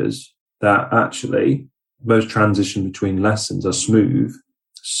behaviours that actually those transition between lessons are smooth,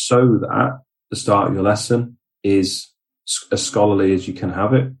 so that the start of your lesson is as scholarly as you can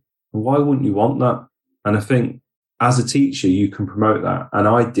have it. And why wouldn't you want that? And I think as a teacher, you can promote that. And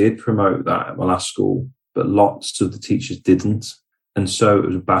I did promote that at my last school, but lots of the teachers didn't. And so it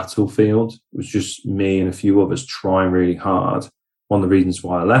was a battlefield. It was just me and a few others trying really hard. One of the reasons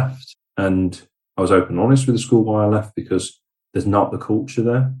why I left, and I was open and honest with the school why I left, because there's not the culture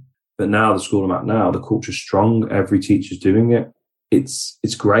there. But now the school I'm at now, the culture's strong. Every teacher's doing it.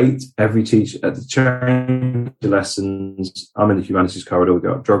 It's great. Every teacher at the change lessons. I'm in the humanities corridor. We've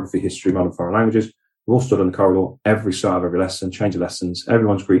got geography, history, modern foreign languages. We're all stood on the corridor every start of every lesson, change of lessons.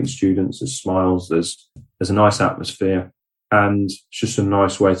 Everyone's greeting students. There's smiles. There's a nice atmosphere. And it's just a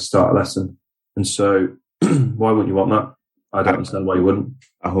nice way to start a lesson. And so why wouldn't you want that? I don't understand why you wouldn't.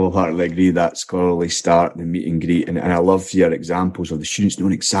 I wholeheartedly agree that scholarly start, the meet and greet. And I love your examples of the students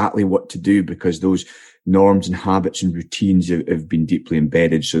knowing exactly what to do, because those norms and habits and routines have been deeply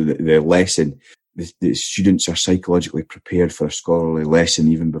embedded, so that the lesson, the students are psychologically prepared for a scholarly lesson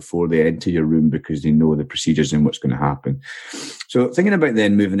even before they enter your room, because they know the procedures and what's going to happen. So thinking about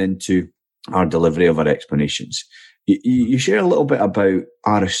then moving into our delivery of our explanations, you share a little bit about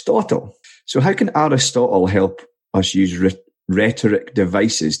Aristotle. So how can Aristotle help us use rhetoric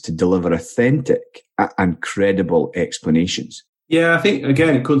devices to deliver authentic and credible explanations? Yeah, I think,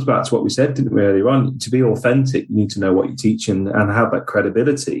 again, it comes back to what we said, didn't we, earlier on? To be authentic, you need to know what you're teaching and have that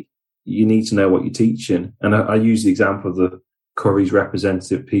credibility. You need to know what you're teaching. And I use the example of the Curry's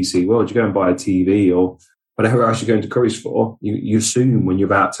representative PC world. You go and buy a TV or whatever else you're going to Curry's for, you assume when you're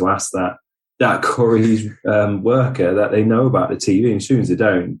about to ask that Curry's worker that they know about the TV, and as soon as they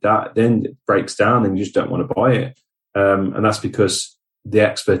don't, that then it breaks down and you just don't want to buy it. And that's because the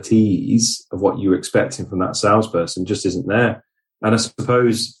expertise of what you're expecting from that salesperson just isn't there. And I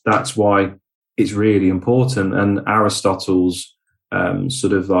suppose that's why it's really important. And Aristotle's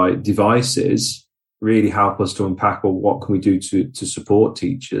sort of like devices really help us to unpack, well, what can we do to support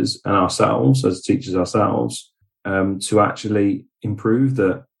teachers and ourselves as teachers ourselves to actually improve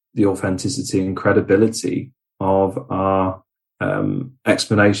the authenticity and credibility of our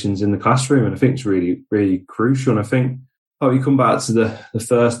explanations in the classroom. And I think it's really, really crucial. And I think, you come back to the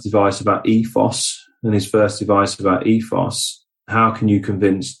first device about ethos, and his first device about ethos, how can you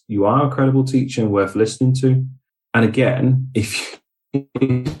convince you are a credible teacher and worth listening to? And again, if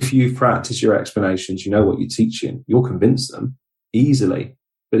you practice your explanations, you know what you're teaching, you'll convince them easily.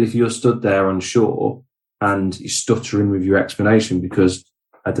 But if you're stood there unsure and you're stuttering with your explanation because,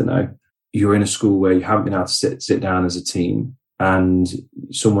 I don't know, you're in a school where you haven't been able to sit down as a team and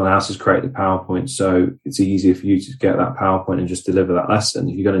someone else has created a PowerPoint, so it's easier for you to get that PowerPoint and just deliver that lesson.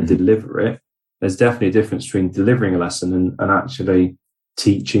 If you're going to deliver it, there's definitely a difference between delivering a lesson and actually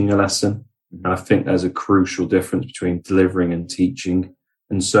teaching a lesson. And I think there's a crucial difference between delivering and teaching.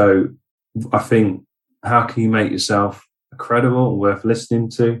 And so I think, how can you make yourself credible and worth listening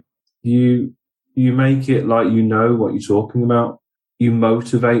to? You make it like you know what you're talking about. You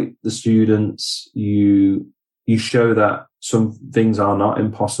motivate the students. You show that some things are not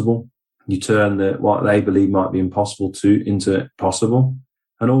impossible. You turn what they believe might be impossible into possible.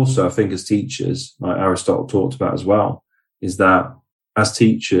 And also, I think as teachers, like Aristotle talked about as well, is that as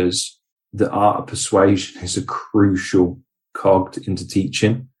teachers, the art of persuasion is a crucial cog into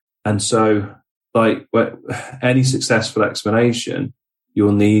teaching. And so, like any successful explanation,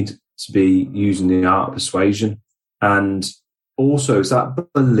 you'll need to be using the art of persuasion. And also, it's that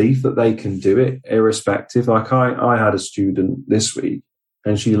belief that they can do it irrespective. Like I had a student this week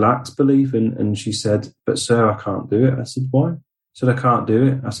and she lacked belief and she said, "But sir, I can't do it." I said, "Why?" She said, "I can't do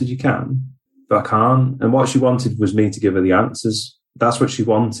it." I said, "You can, but I can't." And what she wanted was me to give her the answers. That's what she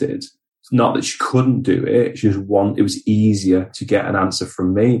wanted. It's not that she couldn't do it. She just it was easier to get an answer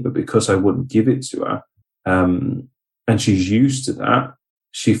from me, but because I wouldn't give it to her, and she's used to that,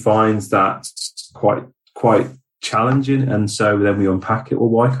 she finds that quite challenging. And so then we unpack it. Well,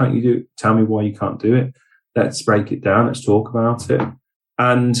 why can't you do it? Tell me why you can't do it. Let's break it down. Let's talk about it.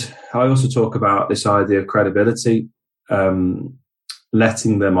 And I also talk about this idea of credibility,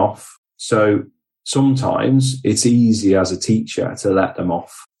 letting them off. So sometimes it's easy as a teacher to let them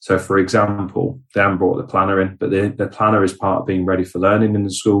off. So, for example, they haven't brought the planner in, but the planner is part of being ready for learning in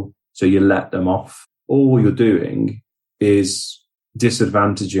the school. So you let them off. All you're doing is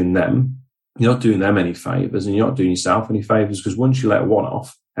disadvantaging them. You're not doing them any favours and you're not doing yourself any favours, because once you let one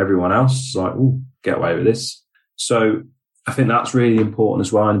off, everyone else is like, "Oh, get away with this." So I think that's really important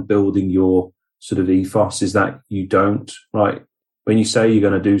as well in building your sort of ethos, is that you don't, like, when you say you're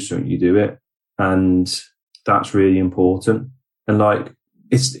going to do something, you do it. And that's really important. And like,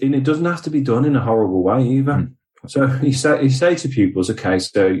 it doesn't have to be done in a horrible way either. So you say to pupils, okay,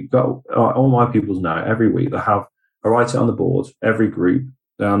 so you've got all my pupils now, every week I write it on the board, every group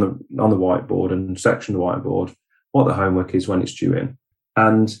on the whiteboard and section the whiteboard, what the homework is when it's due in.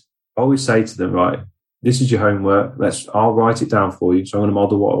 And I always say to them, right, this is your homework. I'll write it down for you. So I'm going to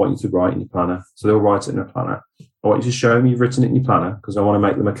model what I want you to write in your planner. So they'll write it in a planner. I want you to show me you've written it in your planner because I want to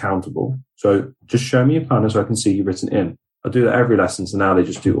make them accountable. So just show me your planner so I can see you've written it in. I do that every lesson. So now they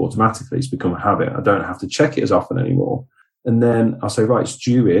just do it automatically. It's become a habit. I don't have to check it as often anymore. And then I'll say, right, it's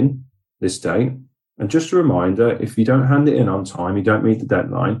due in this date. And just a reminder, if you don't hand it in on time, you don't meet the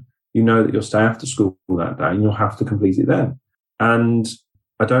deadline, you know that you'll stay after school that day and you'll have to complete it then. And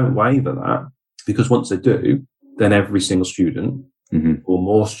I don't waver that, because once they do, then every single student or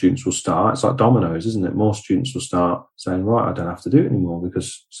more students will start. It's like dominoes, isn't it? More students will start saying, right, I don't have to do it anymore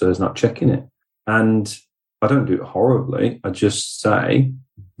because Sir's not checking it. And I don't do it horribly. I just say,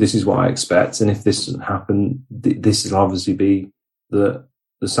 this is what I expect. And if this doesn't happen, this will obviously be the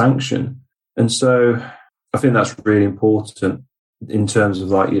sanction. And so I think that's really important in terms of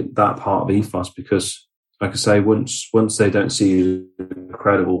like that part of ethos, because like I say, once they don't see you as a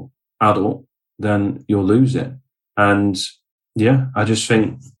credible adult, then you'll lose it. And yeah, I just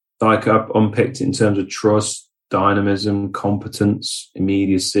think, like, I've unpicked it in terms of trust, dynamism, competence,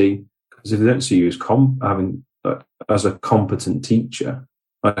 immediacy. Because if they don't see you as a competent teacher,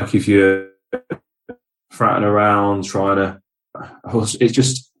 like if you're fratting around trying to, I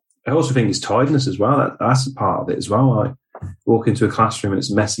also think it's tiredness as well. That's a part of it as well. Like, walk into a classroom and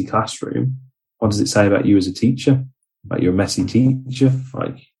it's a messy classroom, what does it say about you as a teacher? Like, you're a messy teacher?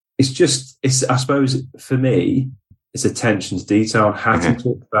 Like, it's I suppose for me, it's attention to detail and how to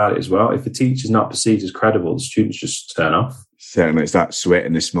talk about it as well. If a teacher's not perceived as credible, the students just turn off. Certainly, it's that sweat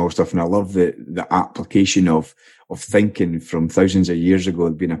and the small stuff. And I love the application of thinking from thousands of years ago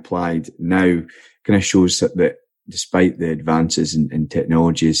being applied now. Kind of shows that despite the advances in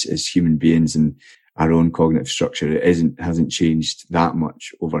technologies as human beings and our own cognitive structure, it hasn't changed that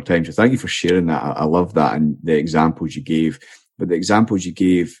much over time. So thank you for sharing that. I love that, and the examples you gave. But the examples you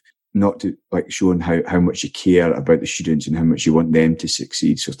gave, not to like showing how much you care about the students and how much you want them to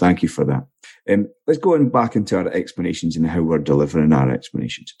succeed. So thank you for that. Let's go on back into our explanations and how we're delivering our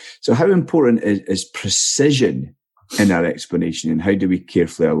explanations. So how important is precision in our explanation, and how do we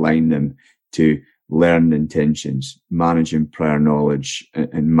carefully align them to learned intentions, managing prior knowledge,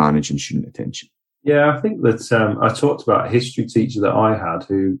 and managing student attention? Yeah, I think that I talked about a history teacher that I had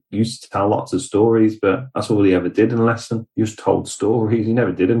who used to tell lots of stories, but that's all he ever did in a lesson. He just told stories. He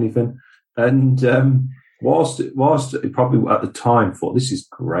never did anything. And whilst he probably at the time thought, this is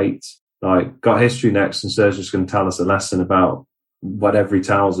great, like, got history next and Sir's just going to tell us a lesson about whatever he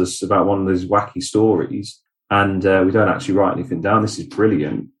tells us about one of those wacky stories, and we don't actually write anything down. This is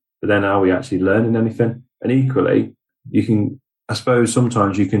brilliant. But then are we actually learning anything? And equally, I suppose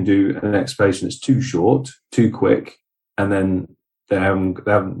sometimes you can do an explanation that's too short, too quick, and then they're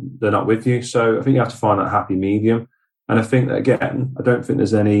not with you. So I think you have to find that happy medium. And I think that, again, I don't think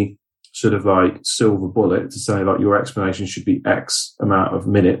there's any sort of like silver bullet to say like your explanation should be X amount of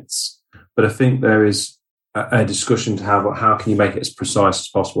minutes. But I think there is a discussion to have about how can you make it as precise as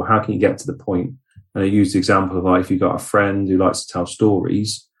possible? How can you get to the point? And I use the example of like if you've got a friend who likes to tell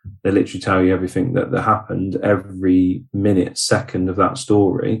stories, they literally tell you everything that happened every minute, second of that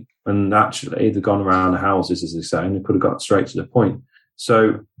story. And actually, they've gone around the houses, as they say, and they could have got straight to the point.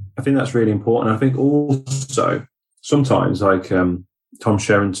 So I think that's really important. I think also sometimes, like Tom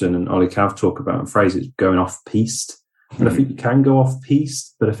Sherrington and Ollie Cav talk about and phrase it going off-piste. And I think you can go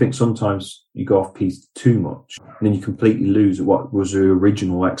off-piste, but I think sometimes you go off-piste too much. And then you completely lose what was the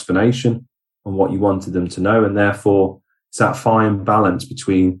original explanation and what you wanted them to know. And therefore, it's that fine balance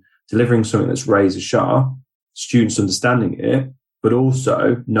between delivering something that's razor sharp, students understanding it, but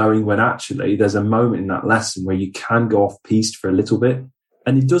also knowing when actually there's a moment in that lesson where you can go off-piste for a little bit.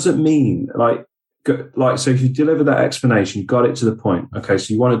 And it doesn't mean so if you deliver that explanation, you got it to the point. Okay,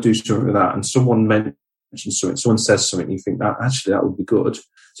 so you want to do something with that, and someone mentions something, someone says something, and you think that actually that would be good.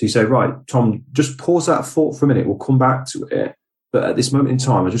 So you say, right, Tom, just pause that thought for a minute. We'll come back to it. But at this moment in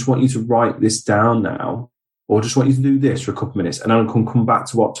time, I just want you to write this down now, or just want you to do this for a couple of minutes, and then I'll come back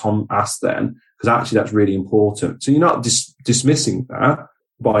to what Tom asked then, because actually that's really important. So you're not dismissing that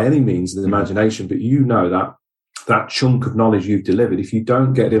by any means of the imagination, but you know that chunk of knowledge you've delivered, if you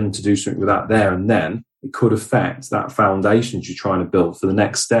don't get him to do something with that there and then, it could affect that foundation you're trying to build for the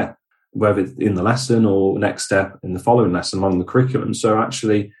next step, whether it's in the lesson or next step in the following lesson along the curriculum. So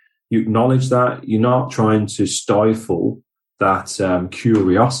actually, you acknowledge that you're not trying to stifle that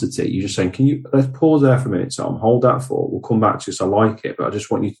curiosity. You're just saying, let's pause there for a minute, Tom, hold that thought. We'll come back to this. I like it, but I just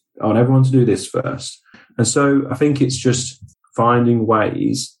want everyone to do this first. And so I think it's just finding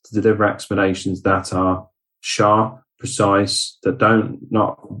ways to deliver explanations that are sharp, precise, that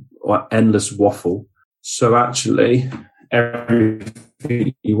not endless waffle. So actually,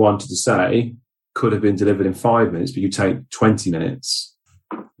 everything you wanted to say could have been delivered in 5 minutes, but you take 20 minutes.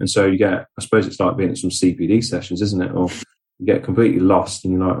 And so you get, I suppose it's like being at some CPD sessions, isn't it? Or you get completely lost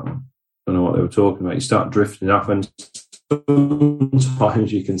and you're like, I don't know what they were talking about. You start drifting off, and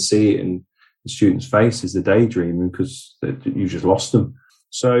sometimes you can see it in the students' faces, the daydreaming, because you just lost them.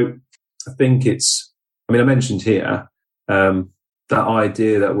 So I think I mentioned here that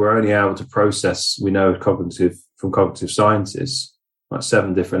idea that we're only able to process, we know from cognitive sciences, like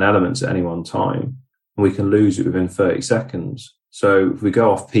 7 different elements at any one time, and we can lose it within 30 seconds. So if we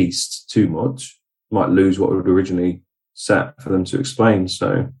go off-piste too much, we might lose what we would originally set for them to explain.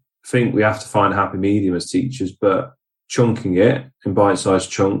 So I think we have to find a happy medium as teachers, but chunking it in bite-sized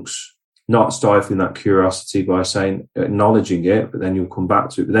chunks, not stifling that curiosity by acknowledging it, but then you'll come back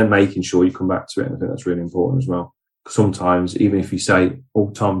to it, but then making sure you come back to it. And I think that's really important as well. Sometimes, even if you say, oh,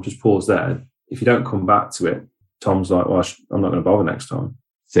 Tom, just pause there, if you don't come back to it, Tom's like, well, I'm not going to bother next time.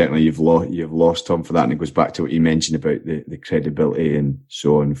 Certainly, you've lost Tom for that, and it goes back to what you mentioned about the credibility and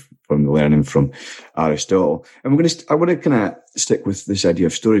so on from the learning from Aristotle. And I want to kind of stick with this idea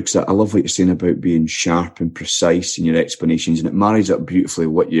of story, because I love what you're saying about being sharp and precise in your explanations, and it marries up beautifully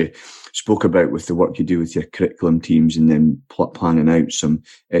what you spoke about with the work you do with your curriculum teams, and then planning out some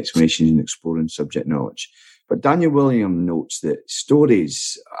explanations and exploring subject knowledge. But Daniel William notes that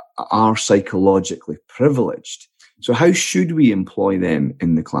stories are psychologically privileged. So how should we employ them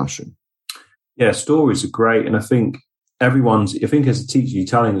in the classroom? Yeah, stories are great. And I think as a teacher, you're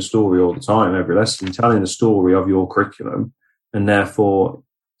telling a story all the time, every lesson, you're telling the story of your curriculum. And therefore,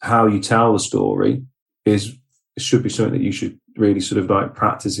 how you tell the story should be something that you should really sort of like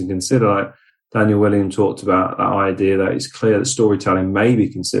practice and consider. Like Daniel William talked about that idea that it's clear that storytelling may be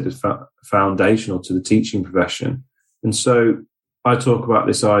considered foundational to the teaching profession. And so I talk about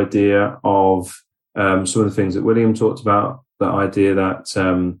this idea of some of the things that William talked about, the idea that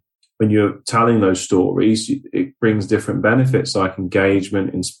when you're telling those stories, it brings different benefits like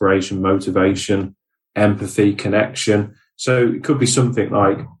engagement, inspiration, motivation, empathy, connection. So it could be something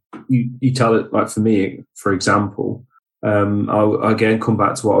like you tell it, like for me, for example, I'll again come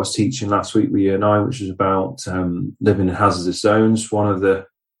back to what I was teaching last week with Year 9, which was about living in hazardous zones. One of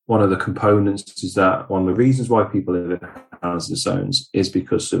the components is that one of the reasons why people live in hazardous zones is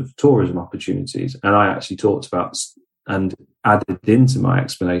because of tourism opportunities. And I actually talked about and added into my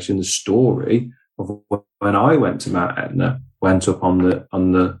explanation the story of when I went to Mount Etna, went up on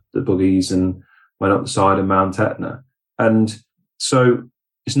the buggies and went up the side of Mount Etna. And so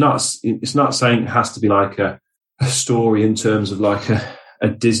it's not saying it has to be like a story in terms of like a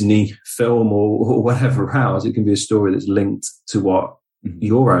Disney film or whatever else. It can be a story that's linked to what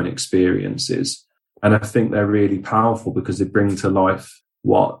your own experience is. And I think they're really powerful because they bring to life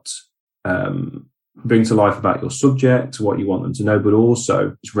about your subject, what you want them to know, but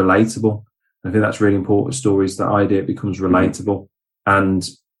also it's relatable. I think that's really important. Stories, that idea, it becomes relatable, and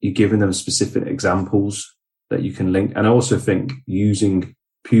you're giving them specific examples that you can link. And I also think using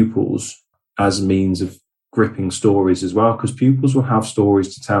pupils as a means of gripping stories as well, because pupils will have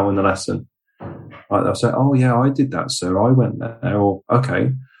stories to tell in the lesson. Like they'll say, "Oh yeah, I did that, sir. I went there." Or,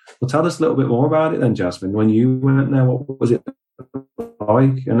 "Okay, well, tell us a little bit more about it then, Jasmine. When you went there, what was it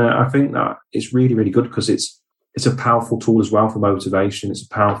like?" And I think that it's really, really good because it's a powerful tool as well for motivation. It's a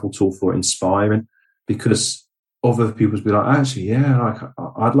powerful tool for inspiring, because other people will be like, "Actually, yeah, like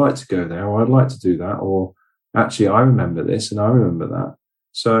I'd like to go there, or I'd like to do that, or actually, I remember this and I remember that."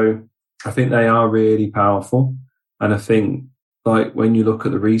 So I think they are really powerful. And I think, like, when you look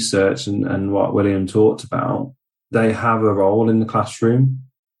at the research and what William talked about, they have a role in the classroom.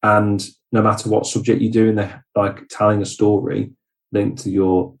 And no matter what subject you're doing, like telling a story linked to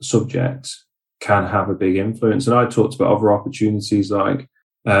your subject can have a big influence. And I talked about other opportunities, like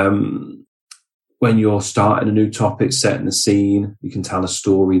when you're starting a new topic, setting the scene, you can tell a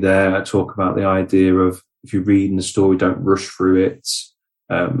story there. I talk about the idea of, if you're reading the story, don't rush through it.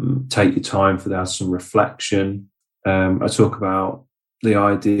 Take your time for that, some reflection. I talk about the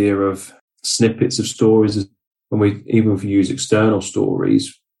idea of snippets of stories. Even if we use external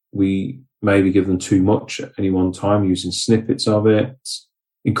stories, we maybe give them too much at any one time, using snippets of it,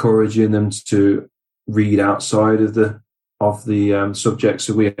 encouraging them to read outside of the subject.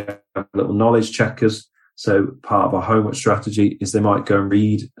 So we have little knowledge checkers. So part of our homework strategy is they might go and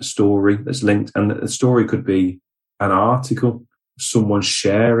read a story that's linked, and the story could be an article, someone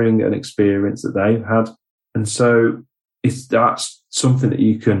sharing an experience that they've had. And so that's something that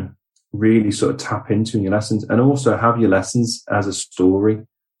you can really sort of tap into in your lessons, and also have your lessons as a story.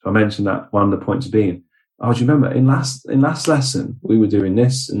 So I mentioned that one of the points being, do you remember in last lesson we were doing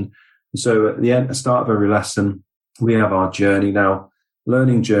this? And so at the start of every lesson, we have our journey. Now,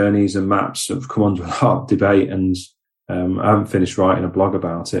 learning journeys and maps have come under a lot of debate, and I haven't finished writing a blog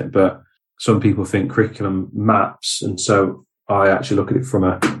about it, but some people think curriculum maps. And so I actually look at it from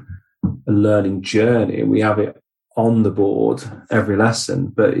a learning journey, and we have it on the board every lesson,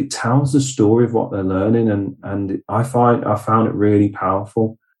 but it tells the story of what they're learning. And I found it really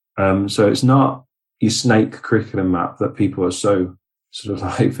powerful. So it's not your snake curriculum map that people are so sort of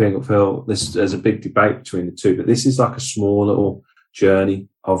like feel there's a big debate between the two, but this is like a small little journey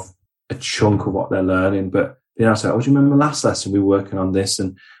of a chunk of what they're learning. But then I say, do you remember last lesson we were working on this,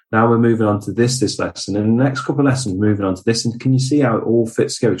 and now we're moving on to this lesson, and the next couple of lessons we're moving on to this, and can you see how it all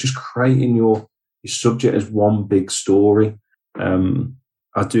fits together? Just creating your subject as one big story.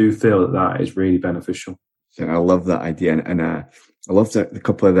 I do feel that is really beneficial. I love that idea, and I love the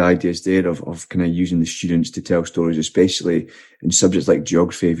couple of the ideas there of kind of using the students to tell stories, especially in subjects like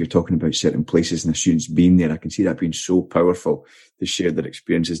geography. If you're talking about certain places and the students being there, I can see that being so powerful to share their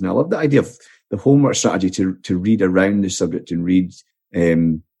experiences. And I love the idea of the homework strategy to read around the subject and read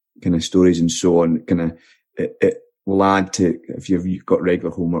kind of stories and so on. Kind of it will add to, if you've got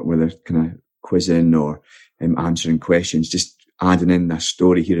regular homework where they're kind of quizzing or answering questions, just adding in that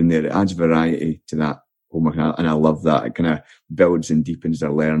story here and there. It adds variety to that homework, and I love that. It kind of builds and deepens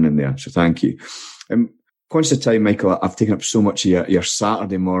their learning there. So thank you. conscious of time, Michael, I've taken up so much of your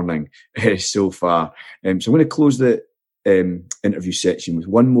Saturday morning so far. So I'm going to close the interview section with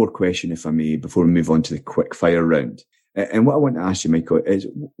one more question, if I may, before we move on to the quick fire round. And what I want to ask you, Michael, is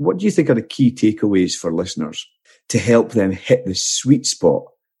what do you think are the key takeaways for listeners to help them hit the sweet spot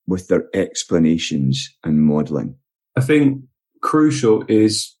with their explanations and modelling? I think crucial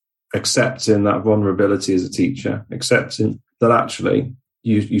is accepting that vulnerability as a teacher, accepting that actually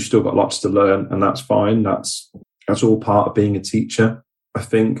you've still got lots to learn, and that's fine. That's all part of being a teacher. I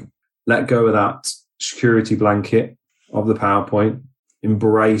think let go of that security blanket of the PowerPoint,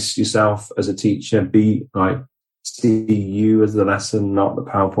 embrace yourself as a teacher, see you as the lesson, not the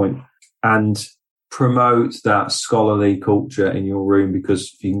PowerPoint, and promote that scholarly culture in your room,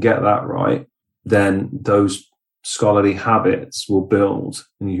 because if you can get that right, then those scholarly habits will build,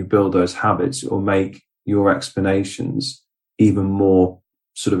 and you build those habits, it will make your explanations even more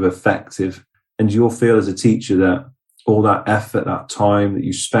sort of effective. And you'll feel as a teacher that all that effort, that time that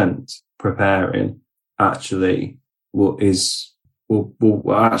you spent preparing actually will have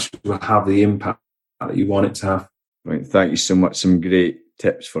the impact that you want it to have. Right. Thank you so much. Some great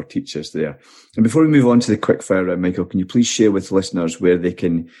tips for teachers there. And before we move on to the quick fire round, Michael, can you please share with listeners where they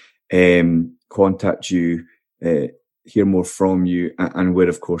can contact you, hear more from you, and where,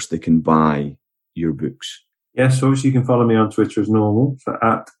 of course, they can buy your books? Yes, so obviously you can follow me on Twitter as normal, so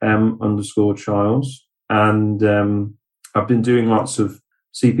at @m_Childs. And I've been doing lots of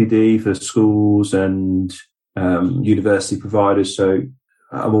CPD for schools and university providers, so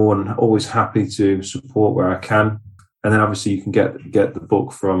I'm always happy to support where I can. And then obviously you can get the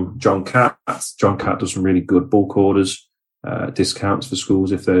book from John Catt. John Catt does some really good bulk orders, discounts for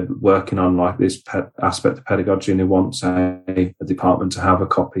schools if they're working on like this aspect of pedagogy and they want a department to have a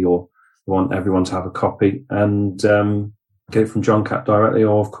copy, or want everyone to have a copy, and get it from John Catt directly,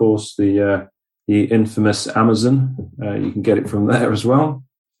 or of course the infamous Amazon. You can get it from there as well.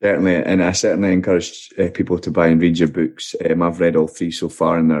 Certainly, and I certainly encourage people to buy and read your books. I've read all three so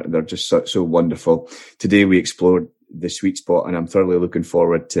far, and they're just so wonderful. Today we explored the sweet spot, and I'm thoroughly looking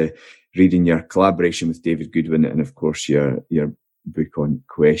forward to reading your collaboration with David Goodwin, and of course your book on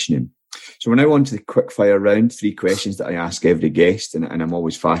questioning. So we're now on to the quick fire round, 3 questions that I ask every guest, and I'm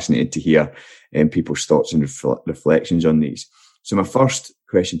always fascinated to hear people's thoughts and reflections on these. So my first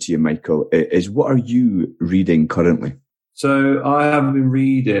question to you, Michael, is what are you reading currently? So I have been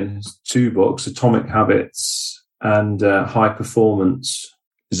reading 2 books, Atomic Habits and High Performance.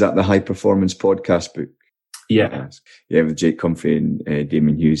 Is that the High Performance podcast book? Yeah. Yeah, with Jake Comfrey and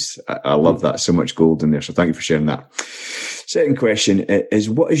Damon Hughes. I love that. So much gold in there. So thank you for sharing that. Second question is,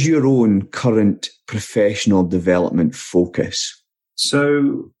 what is your own current professional development focus?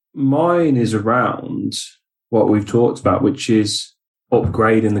 So mine is around what we've talked about, which is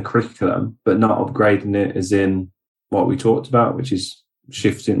upgrading the curriculum, but not upgrading it as in what we talked about, which is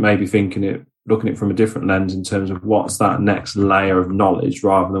shifting, maybe looking at it from a different lens in terms of what's that next layer of knowledge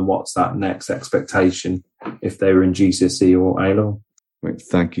rather than what's that next expectation if they were in GCSE or A-level. Right,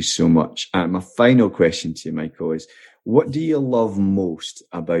 thank you so much. And my final question to you, Michael, is what do you love most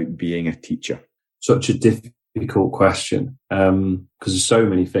about being a teacher? Such a Difficult question, because there's so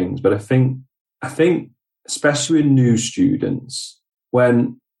many things. But I think especially with new students,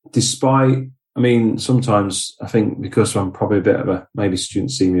 sometimes I think because I'm probably maybe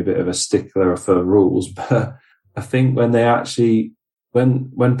students see me a bit of a stickler for rules, but I think when parents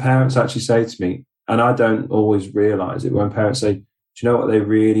actually say to me, and I don't always realise it, when parents say, do you know what, they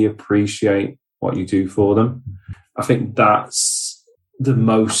really appreciate what you do for them. I think that's the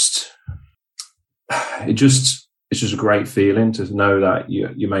most, it's just a great feeling to know that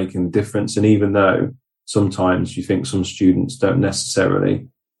you're making a difference. And even though sometimes you think some students don't necessarily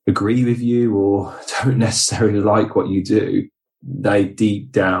agree with you or don't necessarily like what you do, they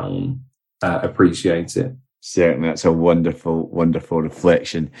deep down appreciate it. Certainly, that's a wonderful, wonderful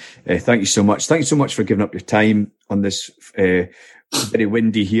reflection. Thank you so much. Thank you so much for giving up your time on this very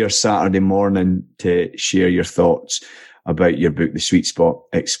windy here Saturday morning to share your thoughts about your book, The Sweet Spot,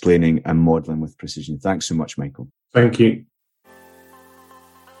 Explaining and Modelling with Precision. Thanks so much, Michael. Thank you.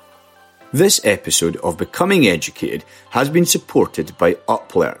 This episode of Becoming Educated has been supported by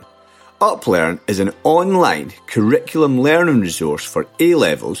UpLearn. UpLearn is an online curriculum learning resource for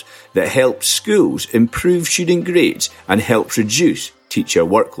A-levels that helps schools improve student grades and helps reduce teacher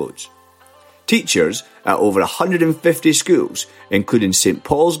workloads. Teachers at over 150 schools, including St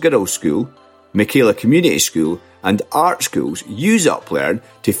Paul's Girls' School, Michaela Community School and art schools, use UpLearn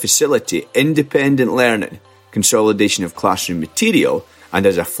to facilitate independent learning, consolidation of classroom material and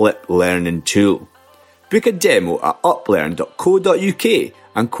as a flipped learning tool. Book a demo at uplearn.co.uk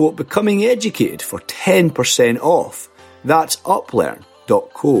and quote Becoming Educated for 10% off. That's uplearn.co.uk.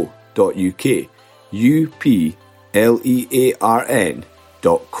 uplearn.co.uk.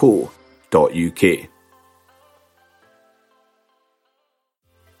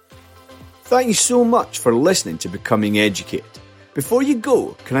 Thank you so much for listening to Becoming Educated. Before you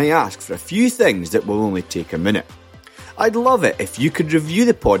go, can I ask for a few things that will only take a minute? I'd love it if you could review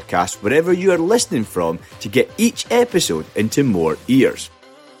the podcast wherever you are listening from to get each episode into more ears.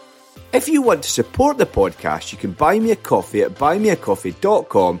 If you want to support the podcast, you can buy me a coffee at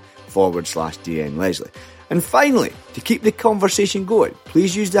buymeacoffee.com/DN Leslie. And finally, to keep the conversation going,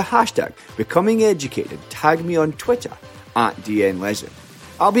 please use the hashtag BecomingEducated and tag me on Twitter @DN Leslie.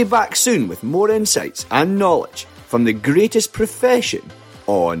 I'll be back soon with more insights and knowledge from the greatest profession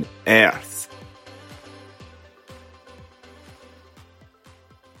on earth.